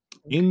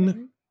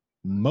in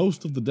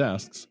most of the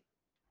desks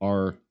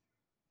are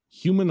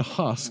human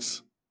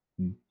husks,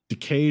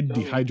 decayed,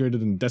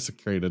 dehydrated, and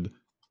desiccated,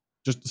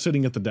 just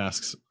sitting at the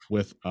desks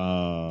with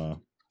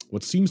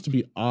what seems to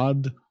be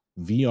odd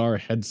VR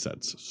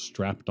headsets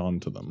strapped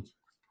onto them.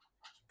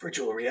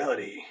 Virtual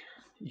reality.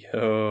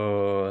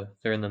 Yo,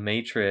 they're in the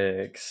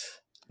Matrix.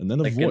 And then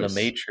a Like in the voice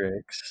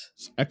Matrix.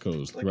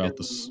 echoes Like throughout in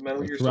the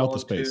Metal Gear throughout the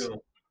Solid space. 2.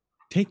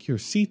 Take your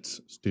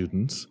seats,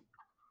 students.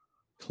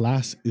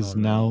 Class is Oh,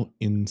 no. now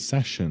in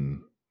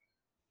session.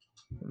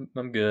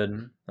 I'm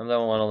good. I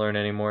don't want to learn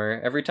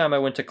anymore. Every time I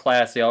went to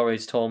class, they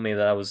always told me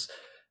that I was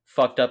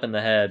fucked up in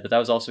the head, but that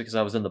was also because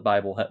I was in the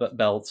Bible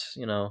belt,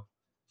 you know.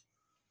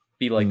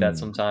 Be like that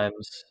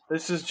sometimes.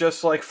 This is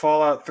just like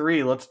Fallout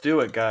 3. Let's do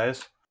it,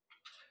 guys.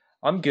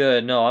 I'm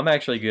good. No, I'm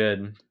actually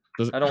good.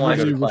 Does I don't wanna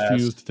go to anybody class.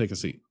 refuse to take a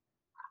seat?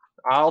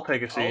 I'll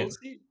take a seat. I'll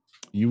see.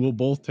 You will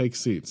both take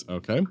seats,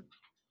 okay?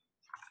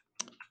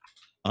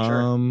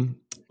 Sure.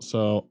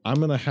 So I'm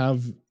gonna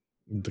have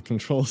the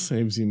control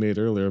saves you made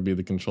earlier be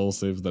the control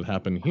saves that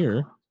happen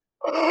here,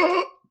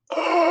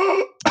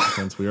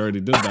 since we already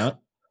did that.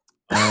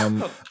 I'm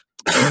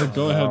gonna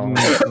go ahead and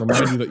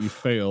remind you that you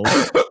failed.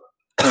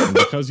 And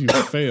because you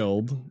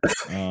failed,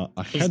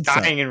 a He's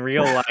headset, dying in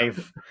real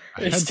life.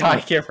 a It's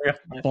headset time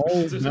for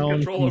falls There's down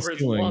control from over the his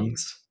ceiling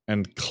lungs.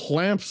 and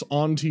clamps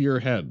onto your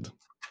head.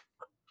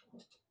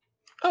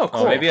 Oh,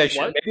 cool. Oh, maybe I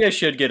should. What? Maybe I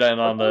should get in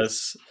on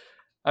this.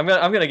 I'm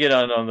gonna get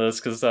on this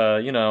because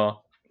you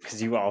know.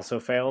 Because you also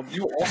failed.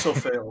 You also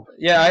failed.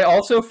 Yeah, I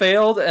also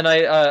failed, and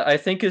I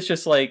think it's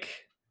just like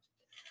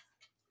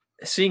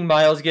seeing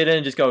Miles get in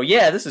and just go,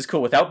 yeah, this is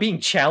cool without being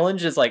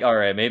challenged is like, all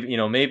right,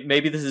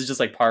 maybe this is just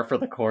like par for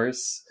the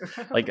course.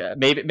 Like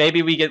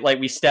maybe we get like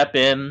we step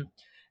in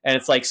and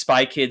it's like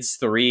Spy Kids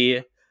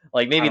 3.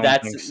 Like maybe I don't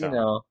that's think so. you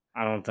know.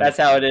 I don't think That's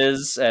how it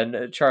is,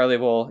 and Charlie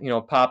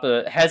will, pop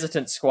a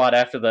hesitant squat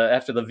after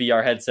the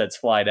VR headsets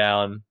fly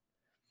down,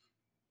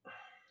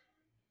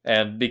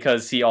 and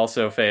because he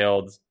also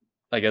failed,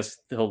 I guess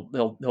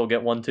he'll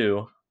get one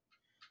too.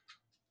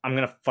 I'm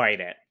gonna fight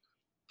it.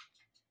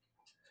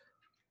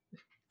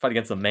 Fight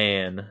against a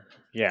man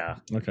Yeah.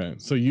 Okay,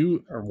 so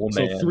or woman.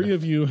 so three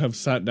of you have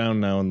sat down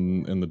now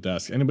in the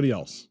desk. Anybody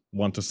else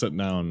want to sit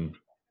down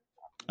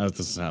as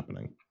this is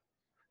happening?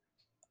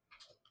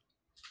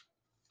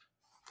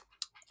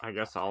 I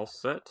guess I'll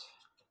sit.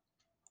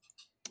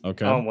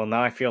 Okay. Oh well,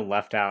 now I feel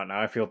left out. Now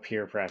I feel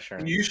peer pressure.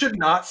 You should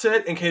not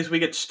sit in case we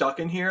get stuck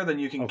in here. Then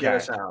you can get Okay.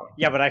 us out.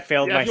 Yeah, but I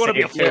failed Yeah, my if you wanna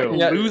be a save too.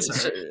 fucking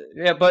loser.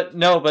 Yeah, but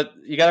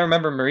you got to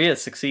remember Maria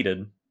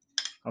succeeded.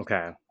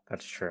 Okay,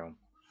 that's true.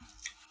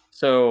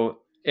 So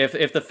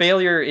if the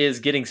failure is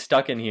getting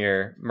stuck in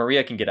here,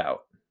 Maria can get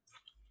out.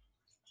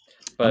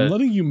 But I'm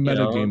letting you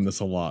metagame know. this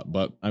a lot,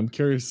 but I'm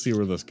curious to see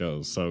where this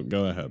goes. So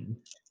go ahead.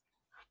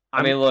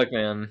 I mean, look,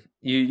 man,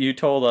 you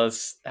told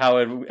us how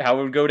it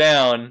would go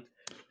down.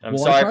 I'm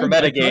Well, sorry I for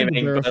tried to metagaming,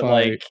 but verify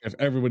like, if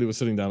everybody was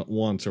sitting down at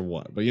once or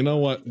what. But you know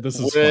what? This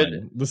is Would-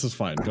 fine. This is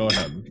fine. Go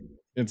ahead.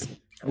 It's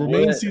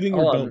remain Would- seating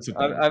hold or on. don't sit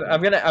down.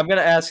 I'm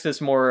gonna ask this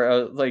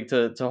more like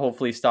to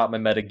hopefully stop my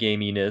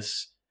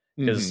metagaminess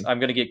because I'm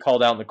gonna get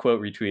called out in the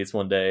quote retweets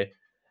one day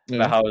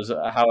about how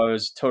I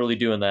was totally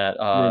doing that.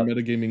 We're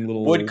metagaming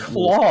little.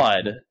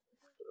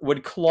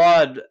 Would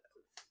Claude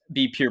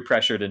be peer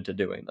pressured into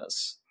doing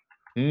this?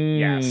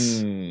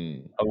 Yes.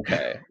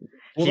 Okay.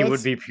 Well, He that's-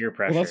 would be peer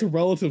pressure. Well, that's a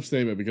relative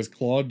statement because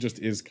Claude just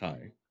is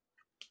Kai.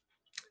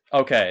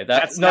 Okay,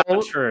 That's no,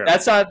 not true.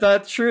 That's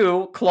not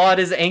true. Claude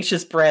is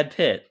anxious Brad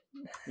Pitt.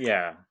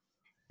 Yeah.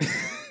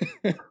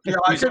 Yeah,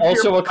 He's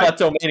also a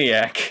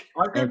kleptomaniac.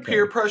 I could Okay.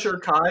 peer pressure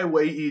Kai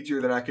way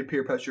easier than I could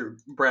peer pressure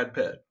Brad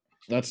Pitt.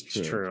 That's true.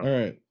 It's true. All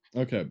right.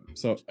 Okay.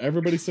 So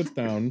everybody sits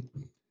down.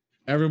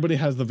 Everybody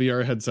has the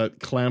VR headset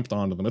clamped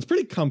onto them. It's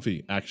pretty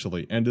comfy,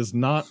 actually, and is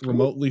not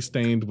remotely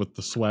stained with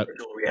the sweat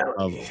Virtual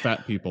reality. of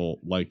fat people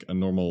like a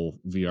normal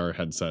VR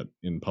headset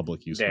in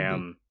public use would be.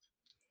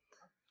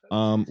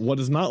 Damn. What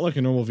is not like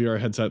a normal VR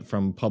headset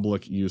from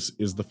public use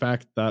is the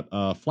fact that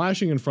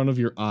flashing in front of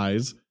your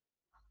eyes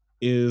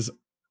is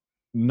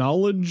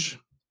knowledge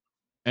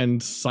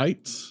and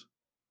sight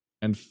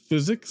and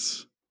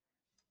physics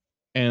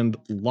and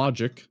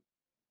logic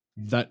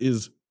that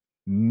is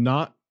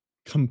not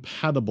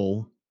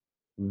compatible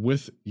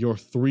with your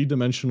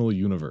three-dimensional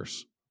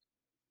universe.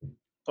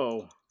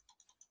 Oh.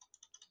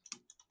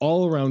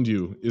 All around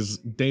you is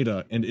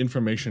data and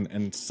information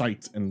and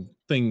sights and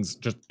things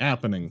just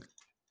happening.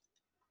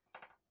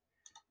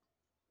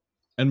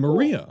 And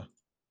Maria,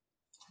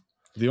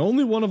 the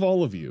only one of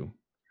all of you,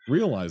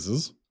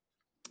 realizes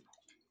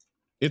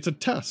it's a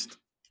test.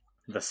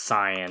 The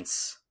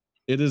science.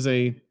 It is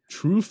a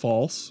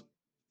true-false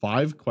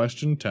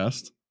 5-question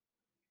test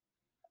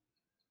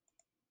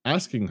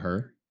asking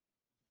her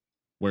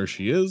where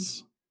she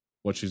is,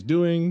 what she's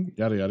doing,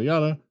 yada, yada,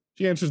 yada.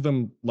 She answers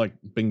them like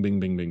bing, bing,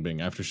 bing, bing,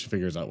 bing after she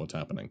figures out what's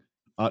happening.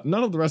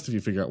 None of the rest of you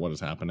figure out what is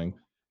happening.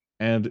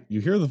 And you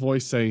hear the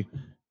voice say,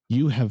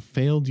 "You have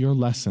failed your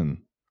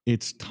lesson.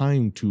 It's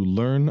time to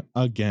learn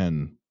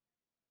again."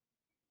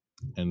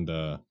 And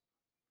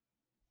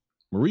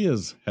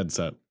Maria's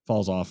headset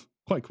falls off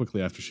quite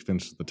quickly after she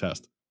finishes the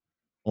test,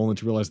 only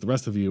to realize the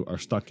rest of you are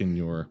stuck in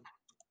your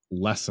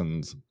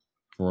lessons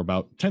for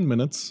about 10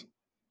 minutes.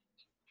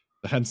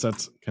 The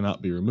headsets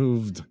cannot be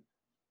removed,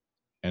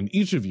 and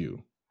each of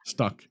you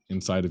stuck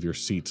inside of your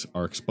seats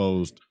are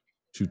exposed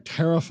to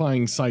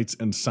terrifying sights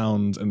and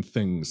sounds and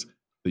things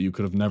that you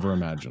could have never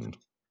imagined.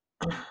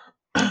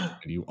 And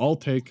you all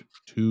take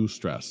 2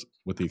 stress,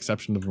 with the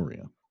exception of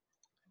Maria.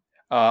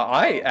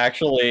 I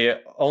actually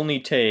only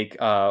take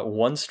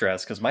 1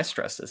 stress because my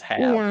stress is half.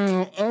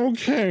 Well,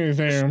 okay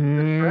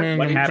then.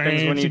 What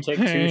happens when you take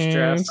 2 stress?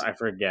 Pants. I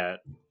forget.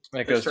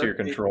 It goes to your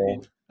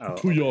control. Oh,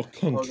 To your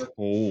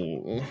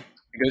control.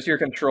 It goes to your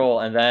control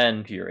and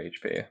then to your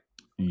HP.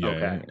 Yes.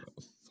 Okay.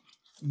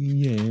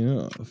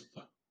 Yes.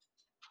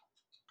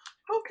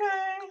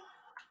 Okay.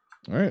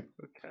 All right.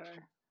 Okay.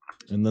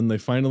 And then they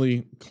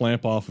finally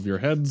clamp off of your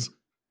heads,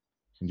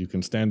 and you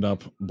can stand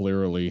up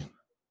blearily.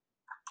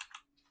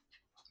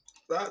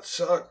 That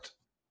sucked.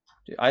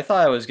 Dude, I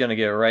thought I was gonna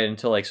get right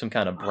into like some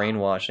kind of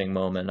brainwashing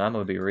moment. I'm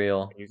gonna be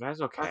real. Are you guys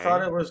okay? I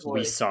thought it was like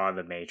we saw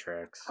the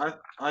Matrix.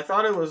 I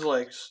thought it was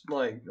like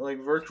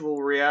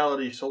virtual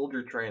reality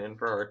soldier training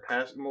for our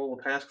mobile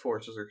task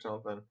forces or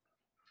something.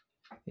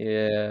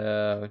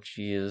 Yeah,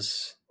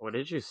 jeez. What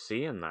did you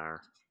see in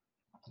there?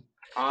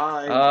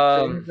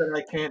 Things that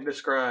I can't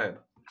describe.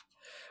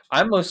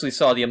 I mostly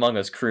saw the Among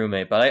Us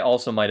crewmate, but I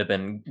also might have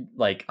been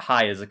like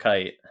high as a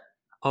kite.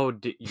 Oh,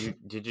 did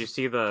you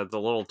see the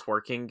little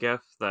twerking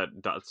gif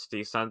that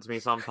Dusty sends me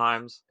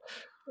sometimes?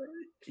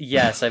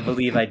 Yes, I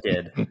believe I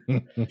did.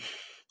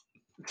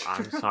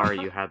 I'm sorry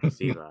you had to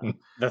see that.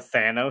 The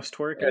Thanos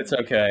twerk? It's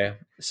okay.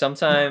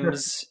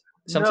 Sometimes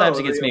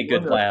it gets me a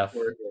good laugh.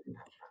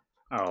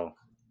 Oh.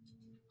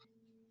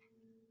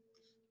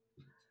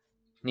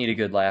 Need a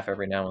good laugh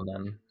every now and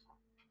then.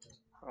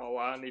 Oh,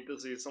 I need to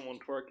see someone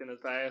twerking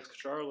at Ask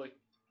Charlie.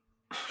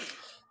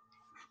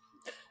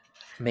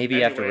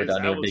 Maybe after we're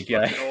done here, big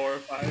guy.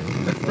 I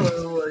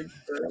don't like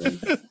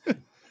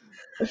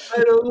this.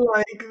 I don't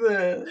like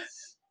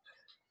this.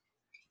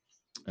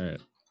 All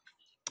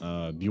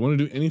right. Do you want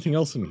to do anything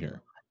else in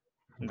here?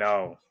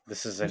 No.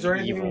 This is Is there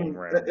an evil anything?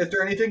 room. Is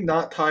there anything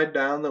not tied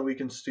down that we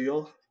can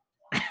steal?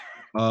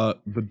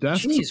 The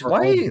desks. Jeez, are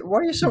why all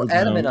are you so to the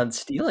adamant ground. on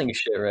stealing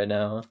shit right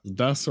now? The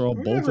desks are all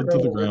We never bolted know to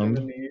the what we're gonna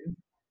ground, need.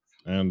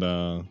 and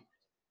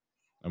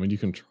I mean, you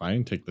can try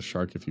and take the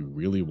shark if you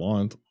really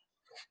want.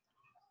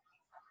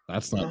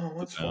 That's not Oh,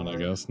 that's down, I fine.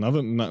 guess.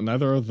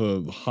 Neither are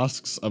the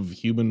husks of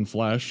human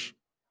flesh.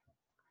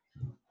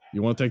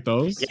 You want to take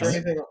those? Is there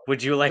anything?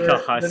 Would you like do a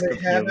husk they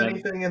of have human?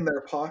 anything in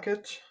their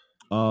pockets?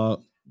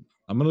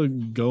 I'm gonna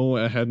go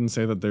ahead and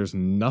say that there's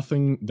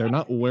nothing. They're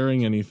not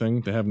wearing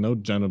anything. They have no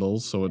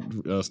genitals, so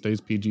it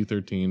stays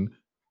PG-13.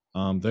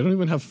 They don't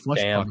even have flesh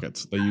Damn.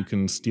 pockets that you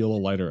can steal a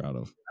lighter out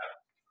of.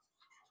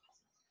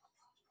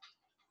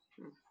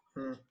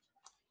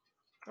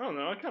 I don't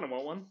know. I kind of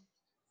want one.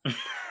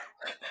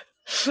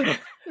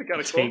 We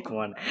gotta Take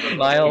one.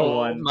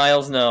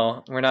 Miles,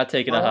 no, we're not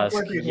taking a Miles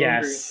husk. might be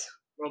Yes.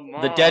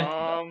 Well, The dead-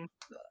 Mom.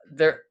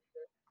 There.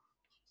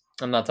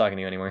 I'm not talking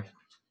to you anymore.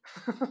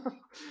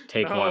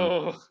 Take one.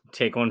 No.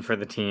 Take one for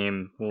the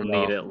team. We'll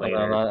No, need it later.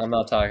 I'm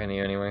not talking to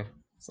you anymore.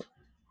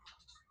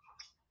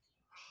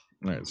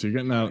 All right, so you're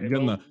getting out, Okay,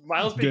 getting well, the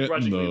Miles getting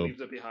begrudgingly the- leaves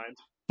it behind.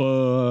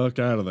 fuck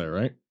out of there,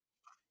 right?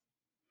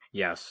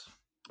 Yes.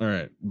 All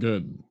right,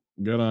 good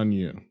on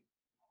you.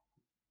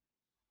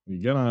 You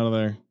get out of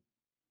there,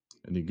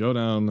 and you go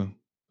down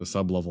to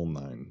sub-level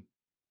 9.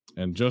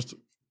 And just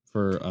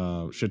for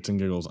shits and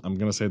giggles, I'm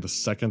gonna say the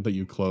second that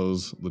you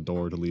close the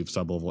door to leave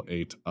sub-level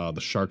 8, the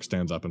shark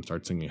stands up and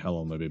starts singing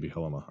 "Hello, my baby,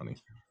 hello, my honey."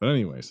 But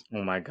anyways,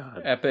 Oh my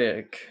god.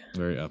 Epic.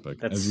 very epic.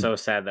 That's As you- so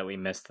sad that we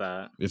missed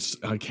that. It's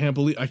I can't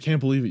believe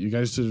it. You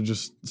guys should have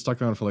just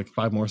stuck around for like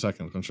 5 more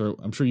seconds. I'm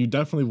sure you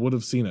definitely would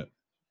have seen it,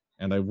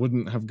 and I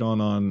wouldn't have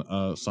gone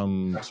on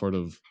some sort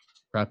of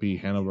crappy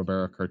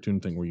Hanna-Barbera cartoon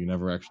thing where you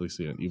never actually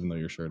see it, even though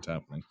you're sure it's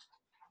happening.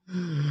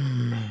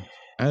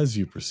 As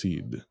you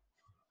proceed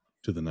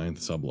to the 9th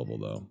sublevel,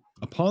 though,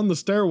 upon the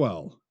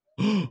stairwell,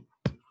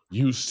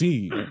 you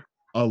see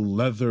a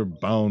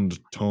leather-bound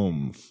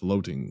tome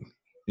floating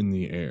in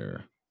the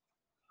air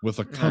with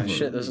a cover. Oh,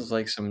 shit, this is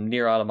like some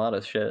Near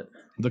Automata shit.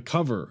 The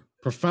cover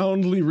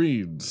profoundly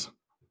reads,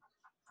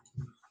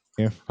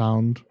 "If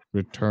found,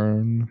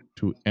 return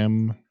to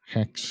M.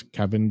 Hex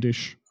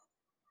Cavendish."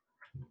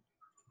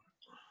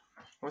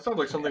 That sounds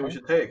like something we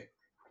should take.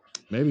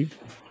 Maybe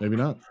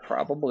not.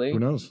 Probably. Who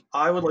knows?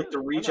 I would like to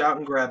reach out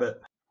and grab it.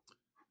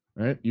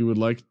 All right, you would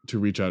like to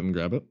reach out and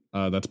grab it.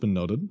 That's been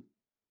noted.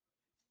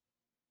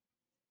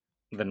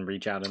 Then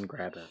reach out and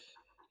grab it.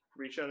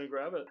 Reach out and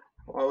grab it.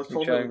 Well, I was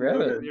told Reach out to and grab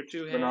do it With your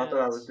 2 but hands. not that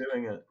I was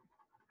doing it.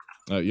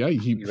 Yeah,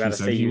 he gotta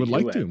said say he you would do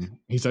like it. to.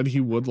 He said he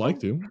would like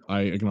to.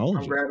 I acknowledge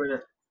I'm it. grabbing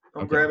it.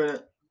 I'm Okay. grabbing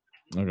it.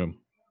 Okay.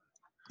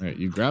 All right,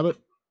 you grab it.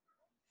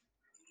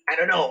 I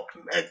don't know.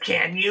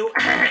 Can you?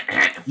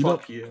 You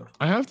Fuck you.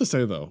 I have to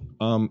say though,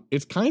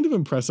 it's kind of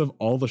impressive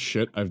all the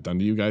shit I've done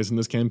to you guys in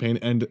this campaign,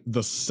 and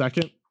the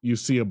second you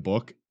see a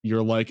book,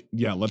 you're like,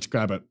 yeah, let's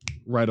grab it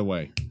right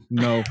away.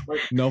 No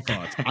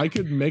thoughts. I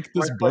could make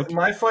this book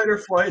My fight or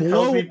flight tells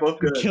blow me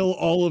book and good. kill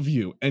all of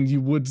you, and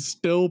you would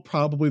still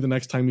probably the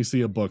next time you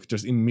see a book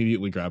just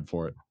immediately grab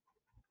for it.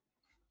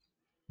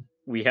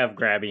 We have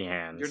grabby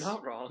hands. You're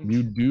not wrong.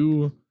 You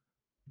do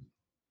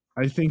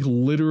I think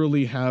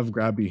literally have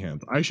grabby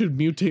hands. I should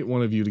mutate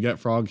one of you to get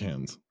frog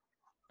hands.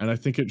 And I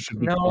think it should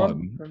be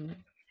Claude.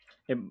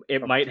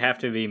 It might have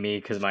to be me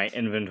because my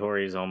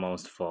inventory is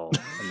almost full,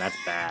 and that's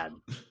bad.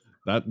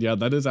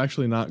 That is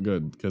actually not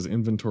good because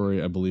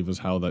inventory, I believe, is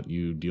how that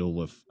you deal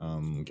with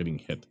getting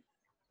hit.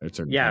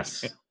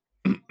 Yes.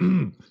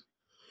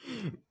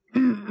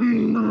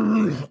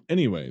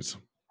 Anyways,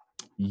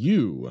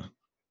 you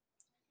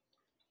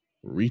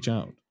reach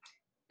out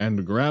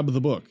and grab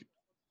the book,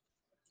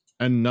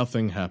 and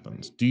nothing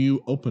happens. Do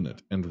you open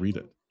it and read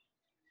it?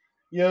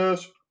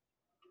 Yes.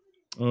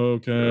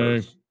 Okay.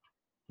 Yes.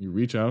 You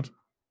reach out,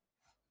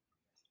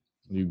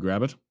 you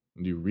grab it,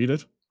 and you read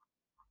it.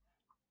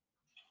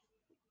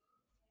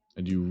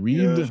 And you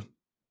read Yes.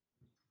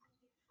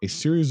 a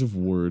series of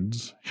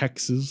words,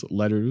 hexes,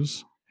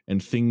 letters,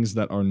 and things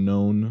that are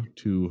known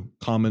to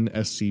common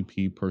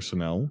SCP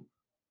personnel.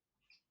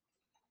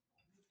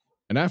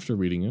 And after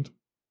reading it,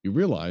 you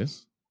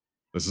realize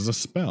this is a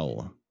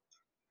spell.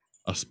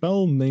 A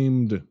spell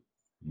named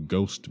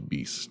Ghost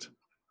Beast.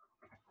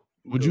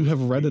 Would you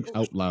have read it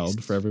out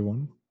loud for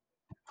everyone?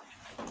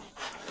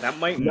 That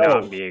might No.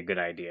 not be a good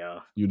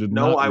idea. You did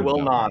No, not. I read it will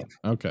out not.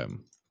 loud. Okay.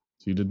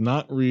 So you did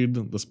not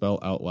read the spell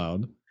out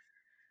loud.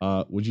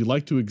 Would you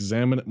like to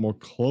examine it more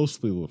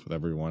closely with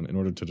everyone in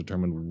order to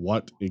determine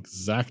what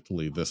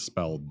exactly this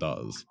spell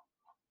does?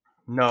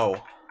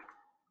 No.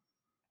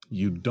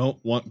 You don't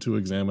want to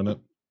examine it.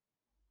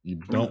 You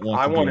don't want.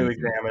 I to want do to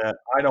anything. examine it.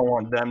 I don't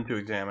want them to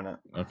examine it.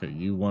 Okay,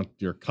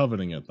 you're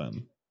coveting it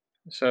then.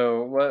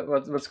 So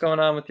what's going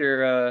on with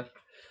your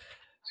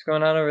what's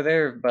going on over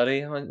there,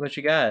 buddy? What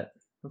you got?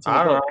 What's in the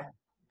I don't book?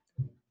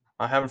 know.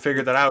 I haven't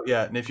figured that out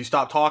yet. And if you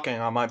stop talking,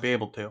 I might be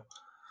able to.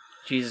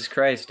 Jesus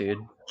Christ, dude.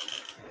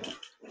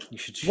 You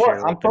should What?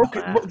 share I'm with the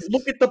focused. class.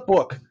 Look at the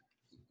book.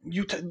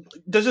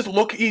 Does this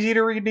look easy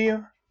to read to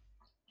you?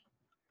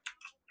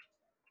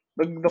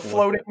 The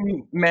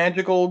floating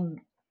magical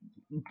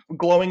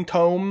glowing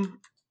tome.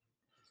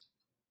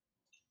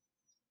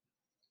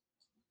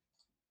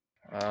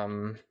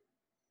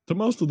 To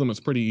most of them, it's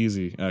pretty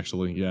easy,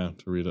 actually. Yeah,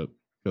 to read it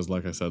because,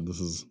 like I said, this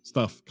is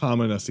stuff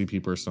common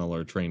SCP personnel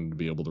are trained to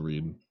be able to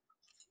read.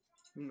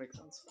 Makes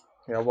sense.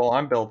 Yeah, well,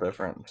 I'm built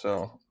different,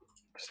 so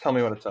just tell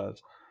me what it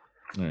says.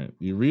 All right,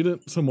 you read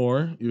it some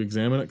more. You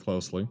examine it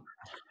closely,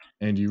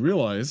 and you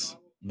realize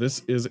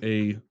this is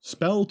a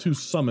spell to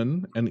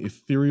summon an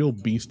ethereal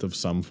beast of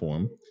some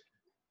form.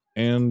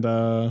 And,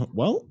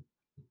 well,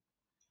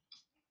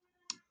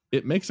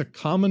 it makes a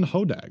common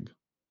hodag,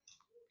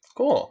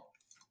 Cool.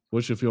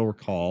 which, if you'll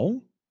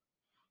recall,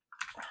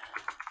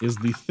 is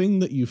the thing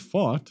that you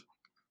fought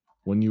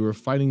when you were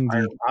fighting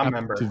the I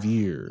remember.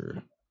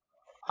 Captivir.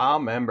 I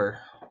remember.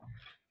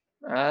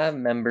 I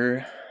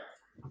remember.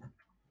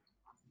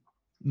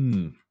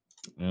 And,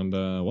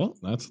 well,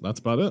 that's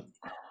about it.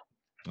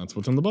 That's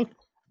what's in the book.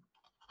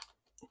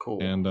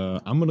 Cool. And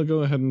I'm going to go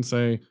ahead and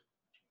say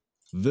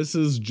this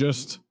is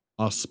just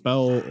a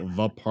spell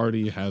the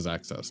party has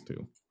access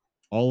to.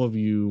 All of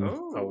you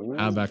Oh,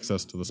 have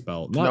access to the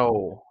spell.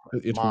 No,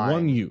 It's mine.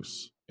 one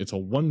use. It's a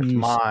one It's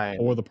use mine.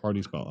 for the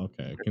party spell.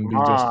 Okay, it can be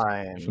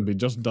Mine.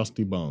 just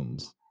dusty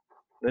bones.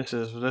 This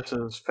is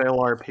fail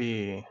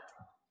RP.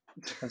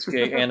 That's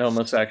gay and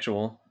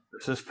homosexual.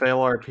 This is fail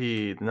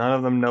RP. None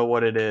of them know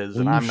what it is,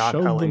 Well, and you I'm not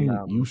showed telling them.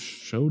 them. You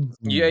showed. Them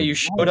Yeah, the you book.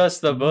 showed us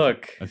the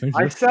book. I think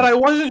I you're said I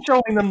wasn't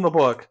showing them the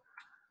book.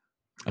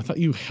 I thought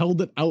you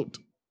held it out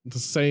to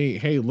say,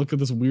 "Hey, look at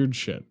this weird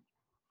shit."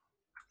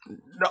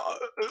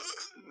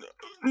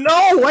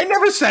 No, I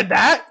never said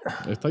that.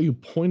 I thought you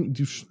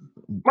pointed.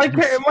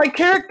 My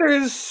character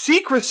is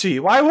secrecy.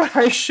 Why would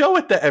I show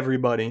it to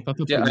everybody? That's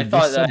Yeah, what I you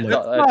thought just that. said,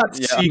 That's not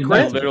yeah, secret.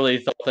 I literally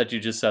thought that you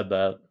just said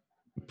that.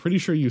 Pretty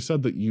sure you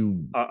said that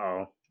you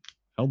Uh-oh.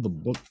 held the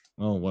book.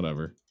 Oh,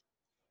 whatever.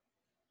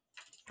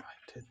 I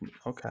didn't.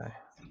 Okay.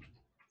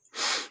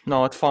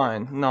 No, it's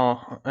fine. No,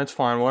 it's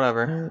fine.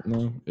 Whatever.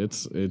 No,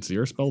 it's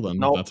your spell then.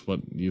 Nope. That's what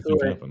you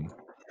think Right. happened.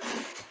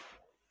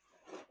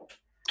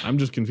 I'm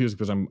just confused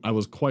because I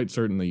was quite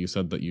certain that you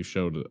said that you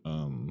showed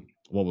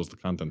what was the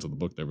contents of the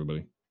book to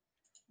everybody.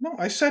 No,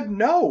 I said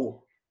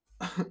no.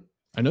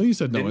 I know you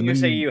said no. Didn't and you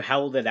then say you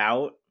held it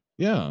out?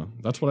 Yeah,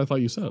 that's what I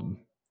thought you said.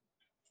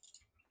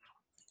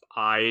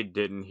 I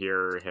didn't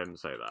hear him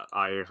say that.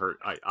 I heard.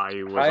 I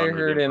was. I under the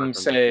heard him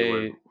impression that he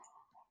was say.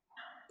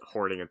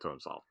 hoarding it to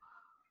himself.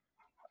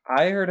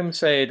 I heard him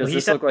say, "Does Well, he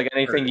this said- look like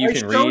anything you I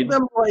can showed read?"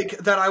 them like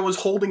that I was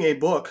holding a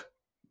book.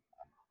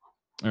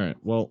 All right.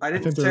 Well, I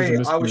didn't think there say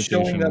was a I was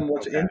showing miscommunication. them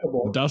what's in the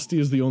book. Dusty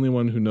is the only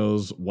one who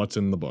knows what's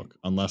in the book,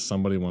 unless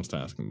somebody wants to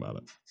ask him about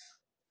it.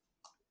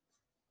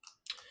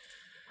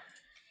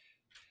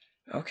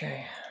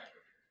 Okay.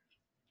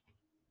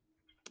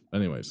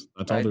 Anyways,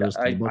 that's all there is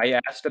to the book. I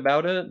asked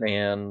about it,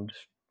 and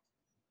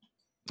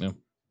Oh,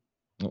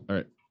 all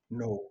right.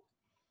 No.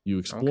 You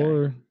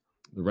explore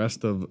the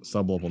rest of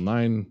sublevel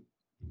 9,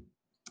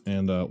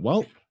 and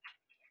well,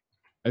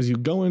 as you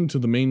go into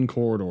the main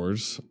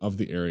corridors of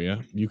the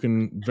area, you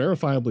can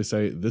verifiably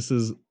say this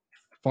is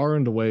far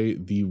and away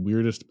the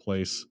weirdest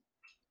place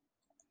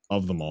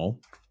of them all.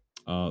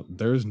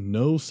 there's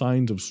no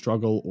signs of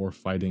struggle or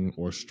fighting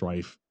or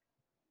strife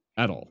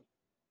at all.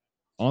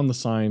 On the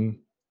sign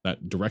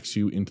that directs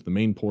you into the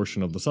main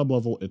portion of the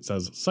sublevel, it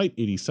says Site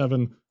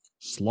 87,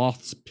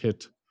 Sloth's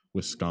Pit,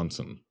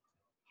 Wisconsin.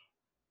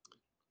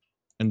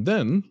 And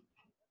then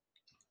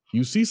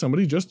you see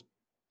somebody just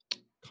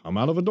come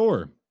out of a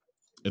door.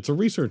 It's a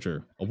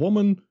researcher, a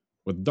woman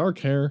with dark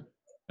hair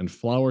and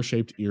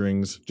flower-shaped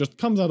earrings, just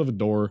comes out of a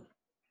door,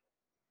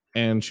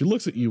 and she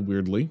looks at you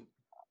weirdly.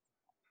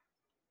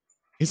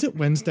 Is it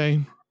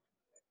Wednesday?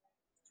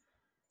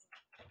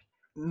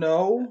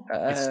 No.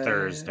 It's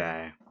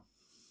Thursday.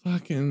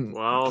 Fucking.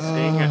 Well,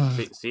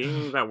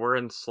 seeing that we're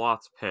in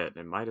Sloth's Pit,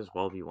 it might as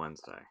well be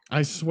Wednesday.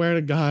 I swear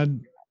to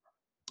God,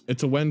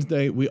 it's a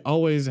Wednesday. We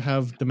always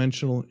have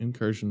dimensional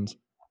incursions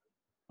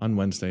on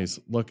Wednesdays.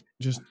 Look,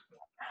 just.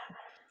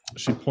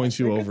 She points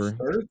you over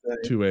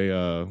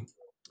to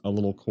a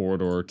little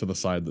corridor to the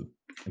side,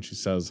 and she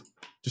says,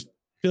 "Just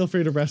feel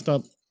free to rest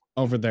up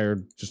over there.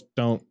 Just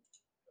don't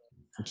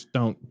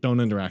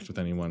interact with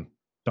anyone.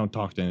 Don't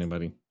talk to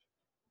anybody."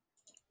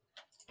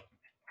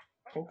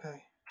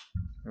 Okay.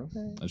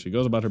 And she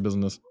goes about her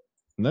business,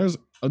 and there's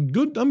a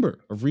good number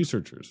of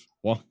researchers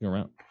walking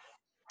around.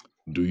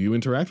 Do you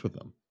interact with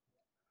them?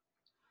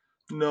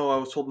 No, I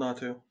was told not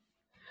to.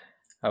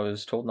 I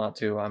was told not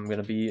to. I'm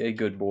gonna be a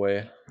good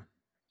boy.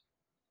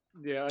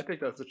 Yeah, I think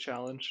that's a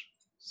challenge.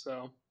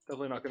 So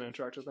definitely not going to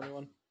interact with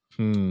anyone.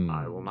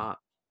 I will not.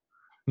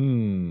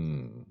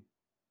 I'm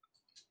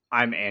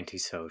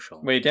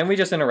antisocial. Wait, didn't we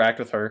just interact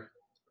with her?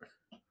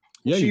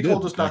 Yeah, she you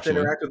told did, us not actually.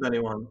 to interact with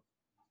anyone.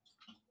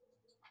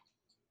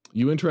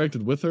 You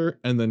interacted with her,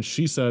 and then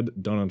she said,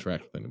 "Don't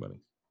interact with anybody."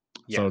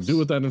 Yes. So do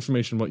with that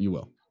information what you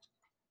will.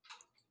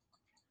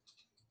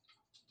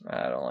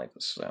 I don't like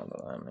the sound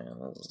of that, man.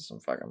 This is some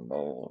fucking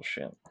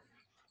bullshit.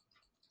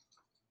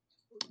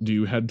 Do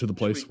you head to the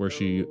place where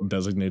she go?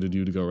 designated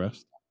you to go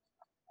rest?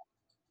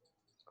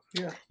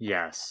 Yeah.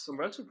 Yes. Some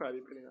rest would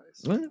probably be pretty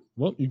nice. All right.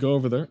 Well, you go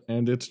over there,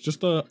 and it's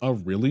just a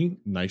really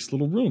nice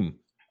little room.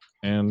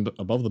 And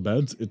above the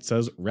beds, it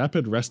says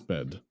rapid rest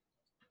bed.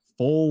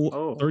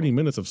 Full 30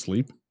 minutes of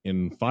sleep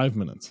in 5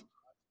 minutes.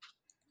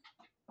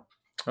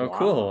 Oh,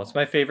 cool. It's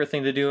my favorite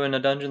thing to do in a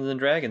Dungeons and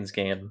Dragons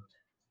game.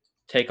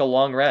 Take a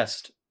long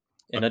rest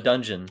in a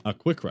dungeon. A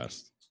quick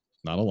rest,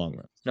 not a long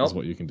rest. Nope. Is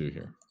what you can do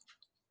here.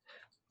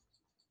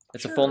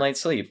 It's a full night's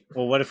sleep.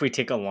 Well, what if we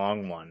take a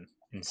long one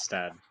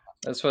instead?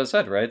 That's what I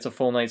said, right? It's a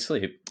full night's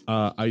sleep.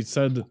 I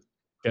said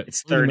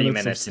it's 30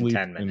 minutes of and sleep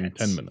 10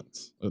 minutes. in 10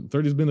 minutes.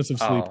 30 minutes of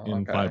sleep in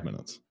okay. 5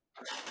 minutes.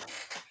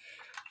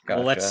 Gotcha.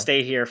 Well, let's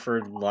stay here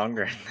for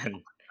longer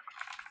than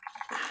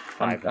 5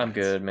 I'm minutes.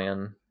 good,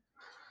 man.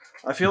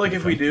 I feel like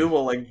if we do,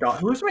 we'll like.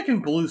 Who's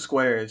making blue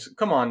squares?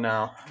 Come on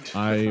now.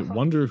 I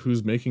wonder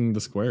who's making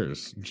the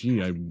squares.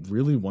 Gee, I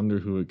really wonder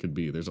who it could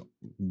be. There's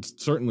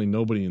certainly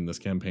nobody in this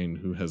campaign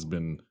who has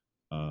been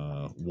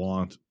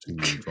want to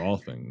draw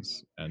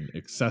things at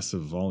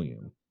excessive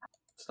volume.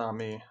 It's not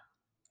me.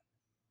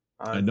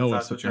 I know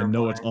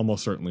it's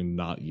almost certainly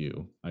not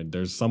you.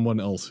 There's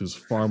someone else who's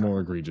far more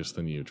egregious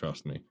than you.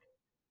 Trust me.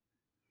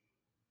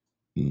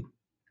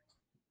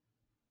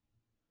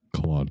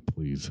 Claude,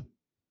 please.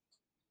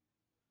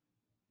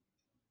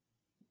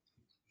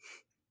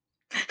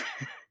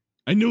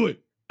 I knew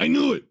it. I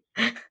knew it.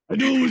 I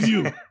knew it was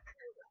you.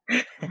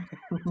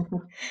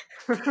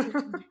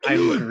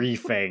 I'm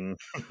griefing.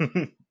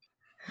 A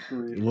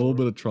little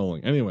bit of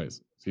trolling.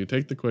 Anyways, so you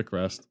take the quick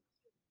rest,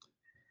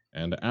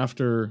 and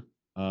after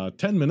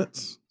 10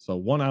 minutes, so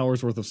 1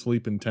 hour's worth of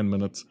sleep in 10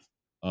 minutes,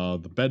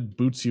 the bed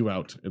boots you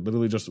out. It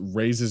literally just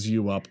raises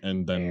you up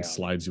and then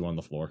slides you on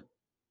the floor.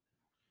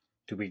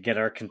 Do we get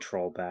our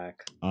control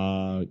back?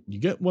 You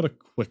get what a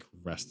quick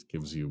rest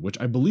gives you, which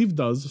I believe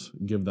does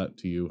give that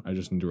to you. I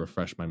just need to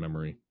refresh my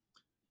memory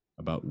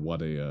about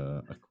what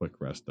a quick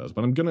rest does.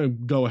 But I'm gonna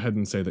go ahead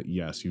and say that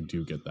yes, you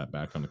do get that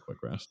back on a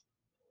quick rest.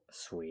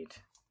 Sweet.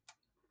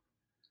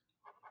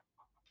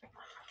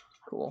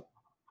 Cool.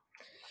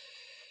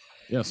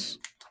 Yes.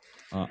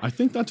 I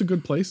think that's a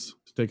good place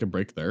to take a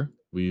break there.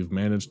 We've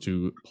managed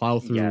to plow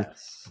through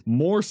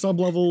more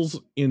sublevels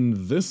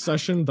in this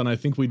session than I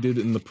think we did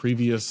in the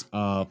previous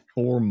 4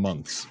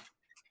 months.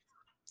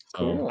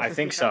 Cool. I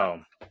think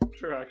so.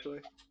 Sure, actually.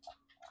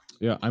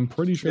 Yeah, I'm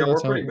pretty sure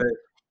that's we're pretty big.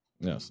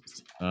 Yes.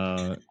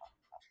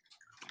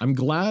 I'm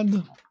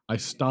glad I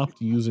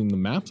stopped using the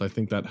maps. I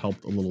think that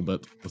helped a little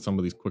bit with some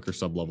of these quicker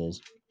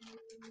sublevels.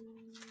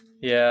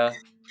 Yeah.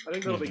 I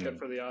think that'll be good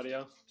for the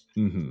audio.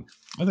 Mm-hmm.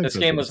 I think This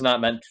game was not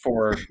meant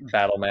for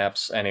battle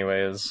maps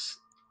anyways.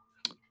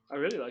 I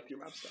really like your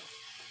maps, though.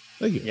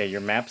 Thank you. Yeah,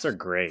 your maps are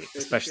great,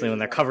 especially when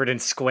they're covered in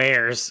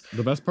squares.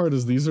 The best part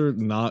is these are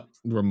not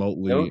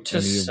remotely any of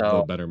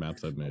the better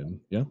maps I've made.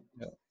 Yeah?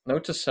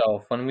 Note to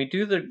self, when we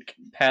do the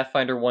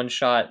Pathfinder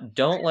one-shot,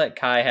 don't let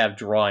Kai have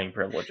drawing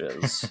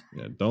privileges.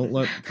 Yeah, don't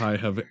let Kai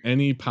have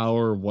any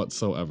power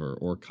whatsoever,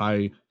 or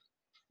Kai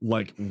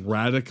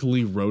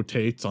radically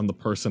rotates on the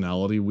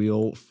personality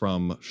wheel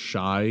from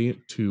shy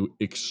to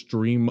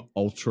extreme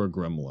ultra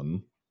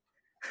gremlin.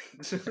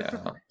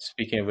 Yeah.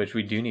 Speaking of which,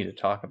 we do need to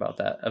talk about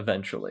that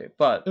eventually.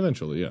 But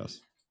Eventually,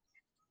 yes.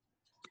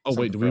 Oh wait,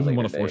 something do for we a even later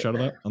want to date. foreshadow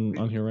that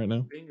on here right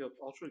now? Being a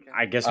ultra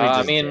I guess we I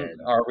just mean, did.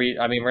 are we?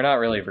 I mean, we're not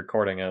really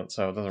recording it,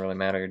 so it doesn't really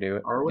matter. Do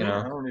it? Are we? You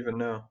I know. don't even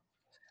know.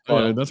 Oh,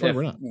 yeah, Well, that's right. if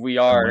We're not. we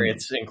are, Online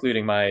it's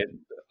including my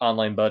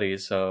online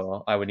buddies,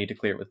 so I would need to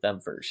clear it with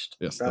them first.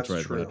 Yes, That's that's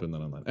right. We're not true. doing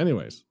that online.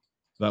 Anyways,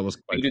 that was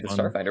We quite can do the fun.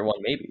 Starfinder one,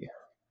 maybe.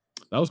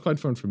 That was quite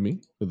fun for me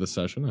for this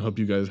session. I hope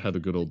you guys had a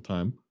good old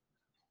time.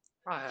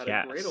 I had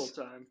Yes. a great old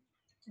time.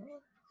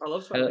 I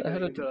love I spending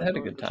had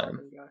a good time.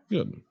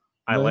 Good.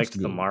 I That's liked the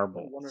good. I'm wondering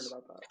marbles.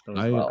 about that. Those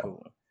I- were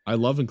cool. I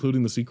love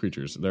including the sea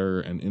creatures. They're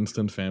an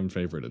instant fan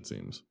favorite, it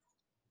seems.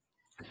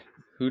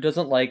 Who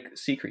doesn't like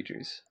sea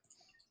creatures?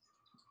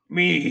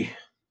 Me.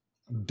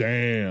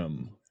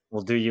 Damn.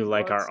 Well, do you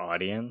like What? our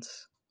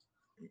audience?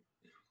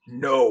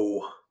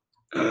 No.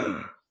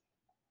 I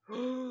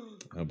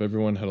hope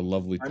everyone had a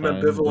lovely I'm time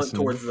ambivalent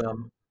towards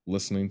them.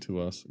 listening to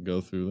us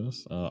go through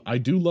this. I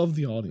do love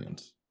the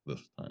audience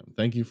this time.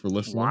 Thank you for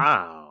listening.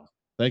 Wow.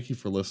 Thank you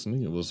for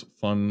listening. It was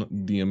fun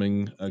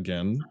DMing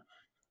again.